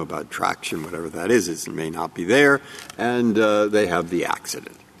I don't know about traction, whatever that is. It may not be there. And they have the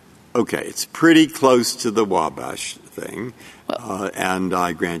accident. Okay, it's pretty close to the Wabash thing. And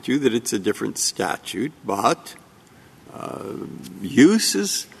I grant you that it's a different statute, but use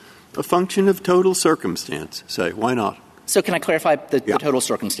is a function of total circumstance. Say, why not? So can I clarify the total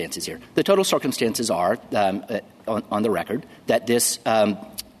circumstances here? The total circumstances are, on the record, that this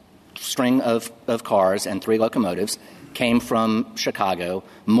string of cars and 3 locomotives came from Chicago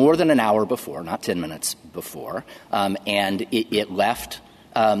more than an hour before, not 10 minutes before, and it left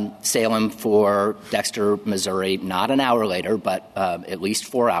Salem for Dexter, Missouri, not an hour later, but at least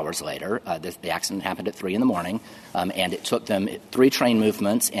 4 hours later. The accident happened at 3 a.m, and it took them 3 train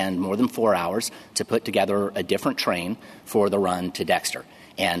movements and more than 4 hours to put together a different train for the run to Dexter.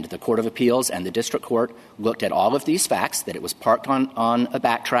 And the Court of Appeals and the District Court looked at all of these facts, that it was parked on a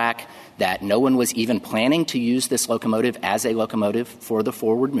backtrack, that no one was even planning to use this locomotive as a locomotive for the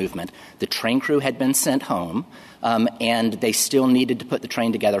forward movement. The train crew had been sent home, and they still needed to put the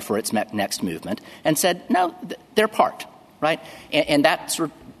train together for its next movement, and said, no, they're parked, right? And that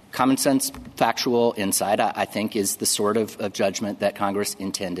sort of common sense, factual insight, I think, is the sort of judgment that Congress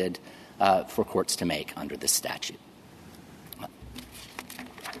intended for courts to make under this statute.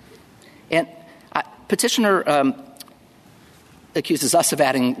 And petitioner accuses us of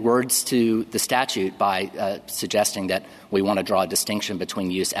adding words to the statute by suggesting that we want to draw a distinction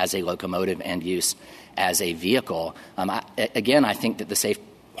between use as a locomotive and use as a vehicle. Again, I think that the safe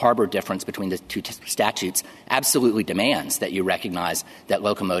harbor difference between the two statutes absolutely demands that you recognize that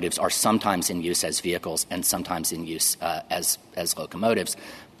locomotives are sometimes in use as vehicles and sometimes in use as locomotives.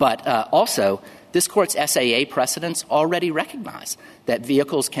 But also, this Court's SAA precedents already recognize that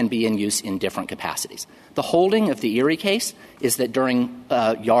vehicles can be in use in different capacities. The holding of the Erie case is that during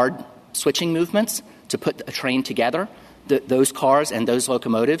yard switching movements to put a train together, those cars and those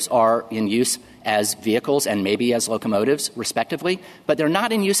locomotives are in use as vehicles and maybe as locomotives, respectively, but they're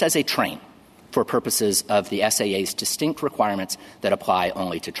not in use as a train for purposes of the SAA's distinct requirements that apply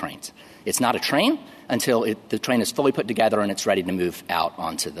only to trains. It's not a train until the train is fully put together and it's ready to move out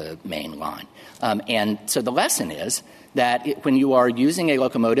onto the main line. And so the lesson is that when you are using a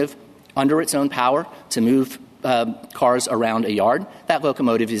locomotive under its own power to move cars around a yard, that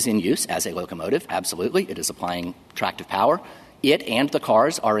locomotive is in use as a locomotive, absolutely. It is applying tractive power. It and the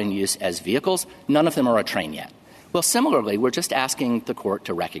cars are in use as vehicles. None of them are a train yet. Well, similarly, we're just asking the Court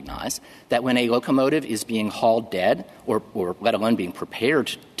to recognize that when a locomotive is being hauled dead, or let alone being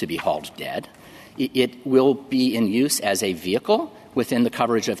prepared to be hauled dead, it will be in use as a vehicle within the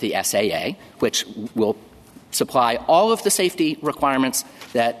coverage of the SAA, which will supply all of the safety requirements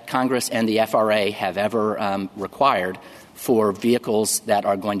that Congress and the FRA have ever required for vehicles that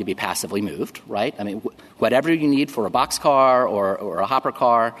are going to be passively moved, right? I mean, whatever you need for a boxcar or a hopper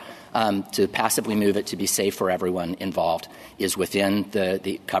car to passively move it to be safe for everyone involved is within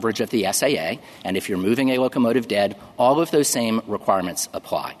the coverage of the SAA. And if you're moving a locomotive dead, all of those same requirements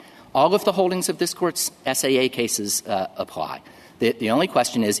apply. All of the holdings of this Court's SAA cases apply. The only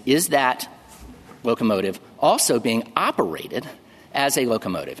question is that locomotive also being operated as a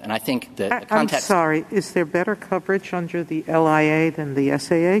locomotive? And I think the context— I'm sorry. Is there better coverage under the LIA than the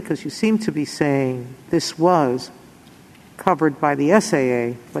SAA? Because you seem to be saying this was covered by the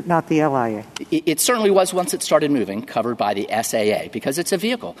SAA, but not the LIA. It certainly was once it started moving, covered by the SAA, because it's a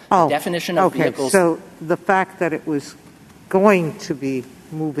vehicle. The definition of vehicles— So the fact that it was going to be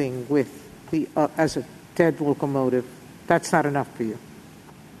moving with as a dead locomotive, that's not enough for you?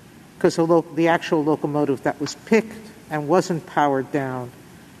 Because the actual locomotive that was picked and wasn't powered down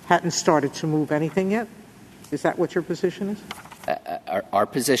hadn't started to move anything yet? Is that what your position is? Our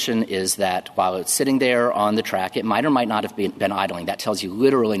position is that while it's sitting there on the track, it might or might not have been idling. That tells you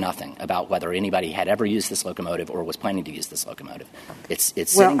literally nothing about whether anybody had ever used this locomotive or was planning to use this locomotive. It's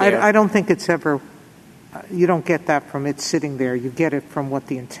sitting there. I don't think it's ever you don't get that from it sitting there. You get it from what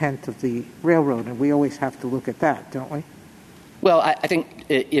the intent of the railroad, and we always have to look at that, don't we? Well, I think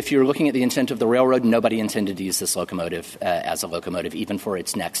if you're looking at the intent of the railroad, nobody intended to use this locomotive as a locomotive, even for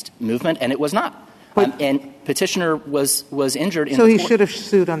its next movement, and it was not. And Petitioner was injured. So he should have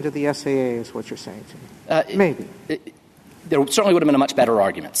sued under the SAA, is what you're saying to me? Maybe. There certainly would have been a much better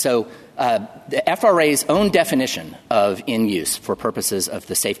argument. So the FRA's own definition of in use for purposes of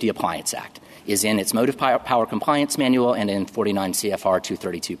the Safety Appliance Act is in its Motive Power Compliance Manual and in 49 CFR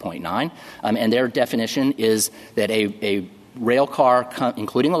 232.9. And their definition is that a rail car,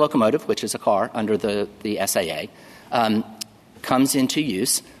 including a locomotive, which is a car under the SAA, comes into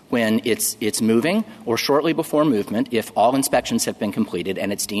use when it's moving or shortly before movement if all inspections have been completed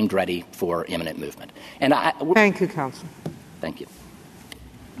and it's deemed ready for imminent movement. And Thank you, Counsel. Thank you.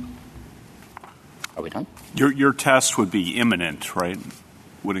 Are we done? Your test would be imminent, right?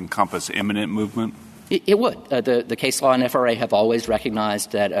 Would encompass imminent movement? It would. The case law and FRA have always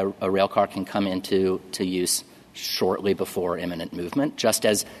recognized that a rail car can come into use shortly before imminent movement, just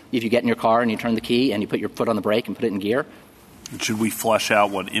as if you get in your car and you turn the key and you put your foot on the brake and put it in gear. Should we flesh out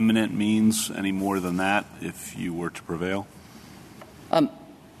what imminent means any more than that if you were to prevail?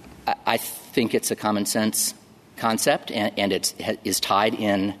 I think it's a common sense concept, and it is tied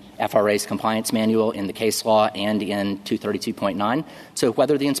in FRA's compliance manual, in the case law, and in 232.9. So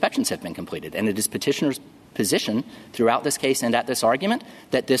whether the inspections have been completed. And it is Petitioner's position throughout this case and at this argument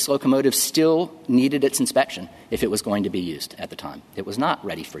that this locomotive still needed its inspection if it was going to be used at the time. It was not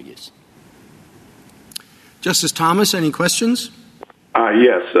ready for use. Justice Thomas, any questions?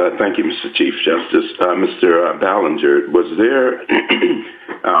 Yes. Thank you, Mr. Chief Justice. Mr. Ballinger, was there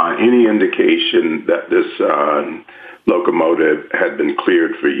any indication that this locomotive had been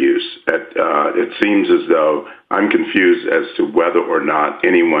cleared for use? It seems as though I'm confused as to whether or not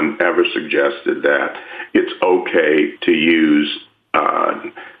anyone ever suggested that it's okay to use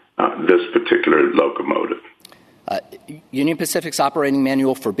this particular locomotive. Union Pacific's operating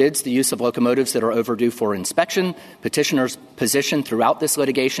manual forbids the use of locomotives that are overdue for inspection. Petitioner's position throughout this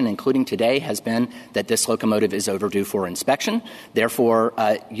litigation, including today, has been that this locomotive is overdue for inspection. Therefore,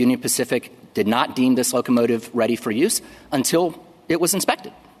 Union Pacific did not deem this locomotive ready for use until it was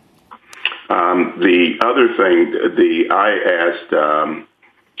inspected. The other thing, I asked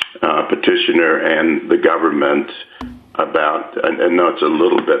petitioner and the government about, and no, it's a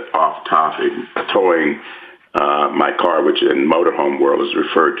little bit off topic, towing my car, which in motorhome world is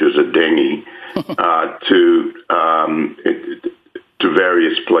referred to as a dinghy, to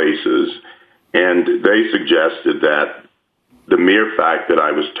various places, and they suggested that the mere fact that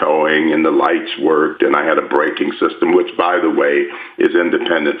I was towing and the lights worked and I had a braking system, which, by the way, is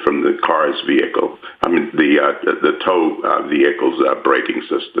independent from the car's vehicle. I mean, the tow vehicle's braking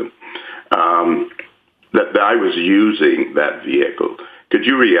system. That I was using that vehicle. Could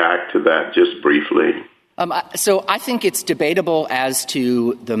you react to that just briefly? So I think it's debatable as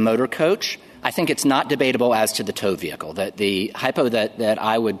to the motor coach. I think it's not debatable as to the tow vehicle. The hypo that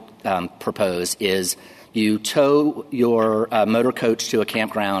I would propose is you tow your motor coach to a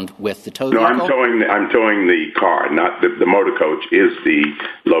campground with the tow vehicle. No, I'm towing the car, not the motor coach is the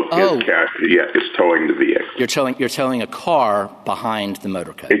local character. Yeah, it's towing the vehicle. You're towing a car behind the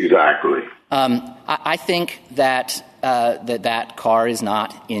motor coach. Exactly. I think that that car is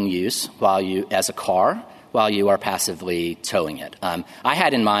not in use while you are passively towing it. I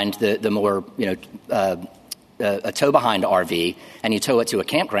had in mind the more a tow behind RV, and you tow it to a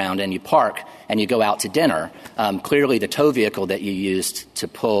campground and you park and you go out to dinner. Clearly, the tow vehicle that you used to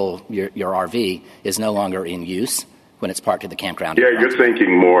pull your RV is no longer in use when it's parked at the campground. Yeah, you're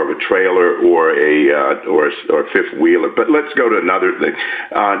thinking more of a trailer or a fifth wheeler. But let's go to another thing.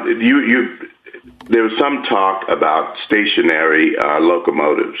 There was some talk about stationary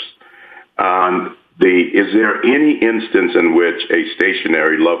locomotives. Is there any instance in which a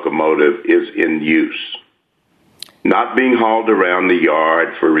stationary locomotive is in use? Not being hauled around the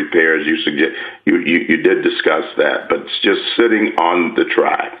yard for repairs, you did discuss that, but it's just sitting on the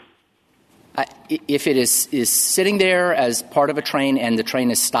track. If it is sitting there as part of a train and the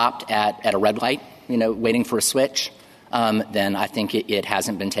train is stopped at a red light, waiting for a switch, then I think it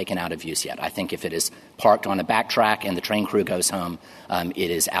hasn't been taken out of use yet. I think if it is parked on a back track and the train crew goes home, it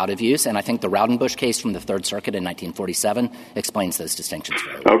is out of use. And I think the Raudenbush case from the Third Circuit in 1947 explains those distinctions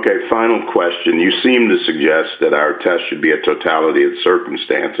very well. Okay, final question. You seem to suggest that our test should be a totality of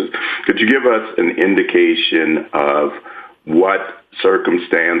circumstances. Could you give us an indication of what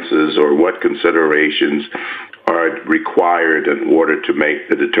circumstances or what considerations are required in order to make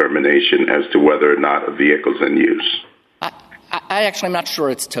the determination as to whether or not a vehicle is in use? I actually am not sure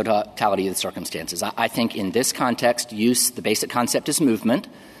it's totality of the circumstances. I think in this context, use, the basic concept is movement.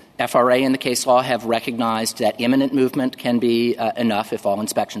 FRA and the case law have recognized that imminent movement can be enough if all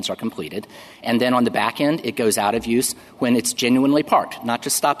inspections are completed. And then on the back end, it goes out of use when it's genuinely parked, not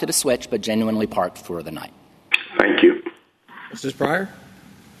just stopped at a switch, but genuinely parked for the night. Thank you. Justice Breyer?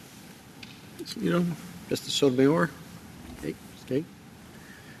 Justice Sotomayor? Okay.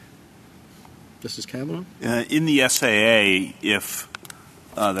 Justice Kavanaugh? In the SAA, if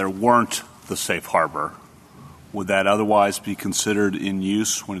there weren't the safe harbor, would that otherwise be considered in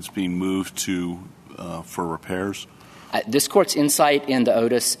use when it's being moved for repairs? This Court's insight in the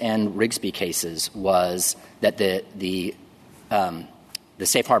Otis and Rigsby cases was that the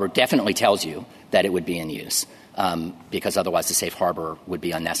safe harbor definitely tells you that it would be in use. Because otherwise the safe harbor would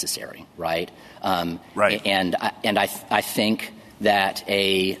be unnecessary, right? Right. And I think that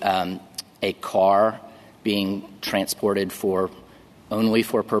a car being transported only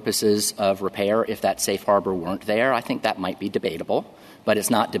for purposes of repair, if that safe harbor weren't there, I think that might be debatable. But it's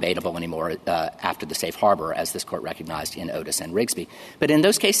not debatable anymore after the safe harbor, as this Court recognized in Otis and Rigsby. But in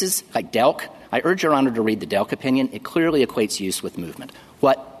those cases, like Delk, I urge Your Honor to read the Delk opinion. It clearly equates use with movement.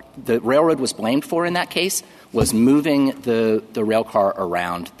 What the railroad was blamed for in that case was moving the rail car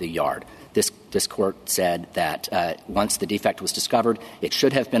around the yard. This Court said that once the defect was discovered, it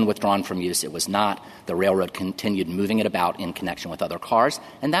should have been withdrawn from use. It was not. The railroad continued moving it about in connection with other cars,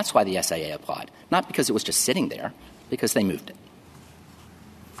 and that's why the SAA applied. Not because it was just sitting there, because they moved it.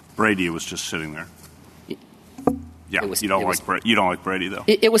 Brady was just sitting there. Yeah, you don't like Brady, though.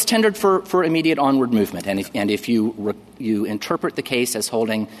 It was tendered for immediate onward movement, and if you interpret the case as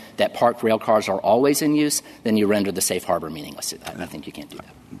holding that parked rail cars are always in use, then you render the safe harbor meaningless. I think you can't do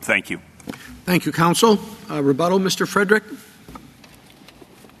that. Thank you. Thank you, counsel. Rebuttal, Mr. Frederick.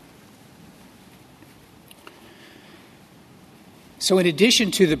 So in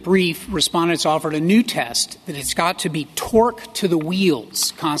addition to the brief, respondents offered a new test that it's got to be torque to the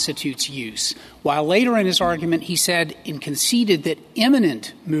wheels constitutes use, while later in his argument he said and conceded that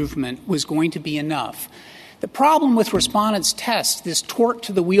imminent movement was going to be enough. The problem with respondents' test, this torque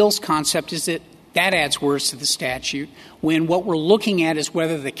to the wheels concept, is that adds words to the statute when what we're looking at is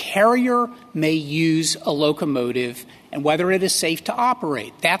whether the carrier may use a locomotive and whether it is safe to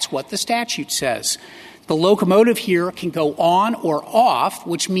operate. That's what the statute says. The locomotive here can go on or off,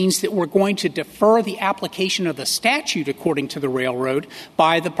 which means that we're going to defer the application of the statute, according to the railroad,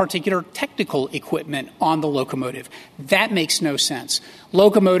 by the particular technical equipment on the locomotive. That makes no sense.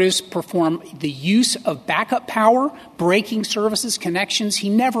 Locomotives perform the use of backup power, braking services, connections. He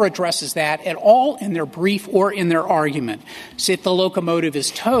never addresses that at all in their brief or in their argument. So if the locomotive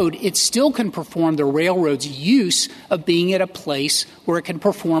is towed, it still can perform the railroad's use of being at a place where it can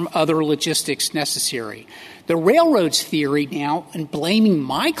perform other logistics necessary. The railroad's theory now, in blaming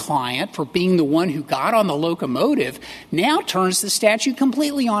my client for being the one who got on the locomotive, now turns the statute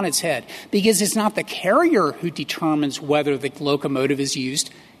completely on its head, because it's not the carrier who determines whether the locomotive is used,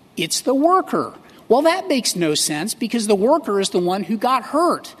 it's the worker. Well, that makes no sense, because the worker is the one who got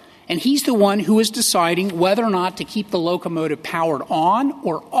hurt, and he's the one who is deciding whether or not to keep the locomotive powered on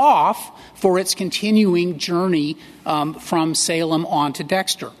or off for its continuing journey from Salem on to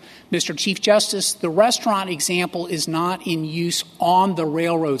Dexter. Mr. Chief Justice, the restaurant example is not in use on the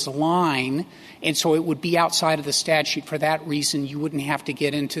railroad's line, and so it would be outside of the statute. For that reason, you wouldn't have to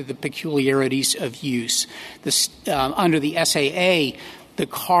get into the peculiarities of use. Under the SAA, the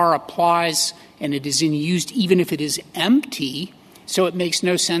car applies and it is in use even if it is empty, so it makes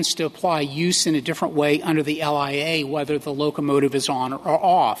no sense to apply use in a different way under the LIA, whether the locomotive is on or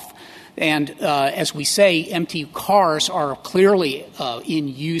off. And as we say, empty cars are clearly in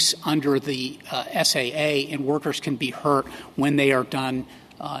use under the SAA, and workers can be hurt when they are done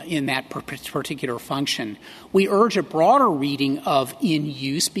in that particular function. We urge a broader reading of in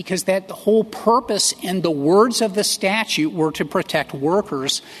use because that the whole purpose and the words of the statute were to protect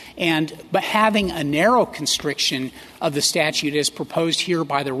workers, but having a narrow constriction of the statute as proposed here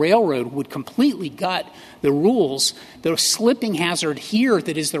by the railroad would completely gut the rules. The slipping hazard here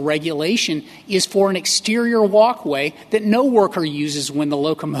that is the regulation is for an exterior walkway that no worker uses when the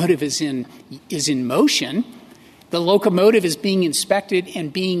locomotive is in motion. The locomotive is being inspected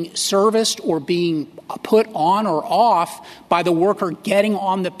and being serviced or being put on or off by the worker getting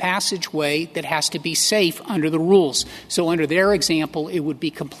on the passageway that has to be safe under the rules. So under their example, it would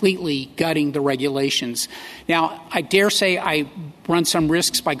be completely gutting the regulations. Now, I dare say I run some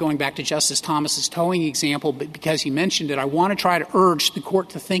risks by going back to Justice Thomas's towing example, but because he mentioned it, I want to try to urge the court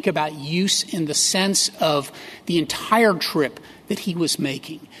to think about use in the sense of the entire trip that he was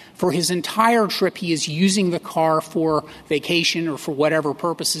making. For his entire trip, he is using the car for vacation or for whatever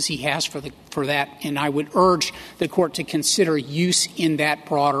purposes he has for that, and I would urge the court to consider use in that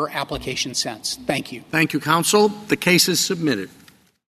broader application sense. Thank you. Thank you, counsel. The case is submitted.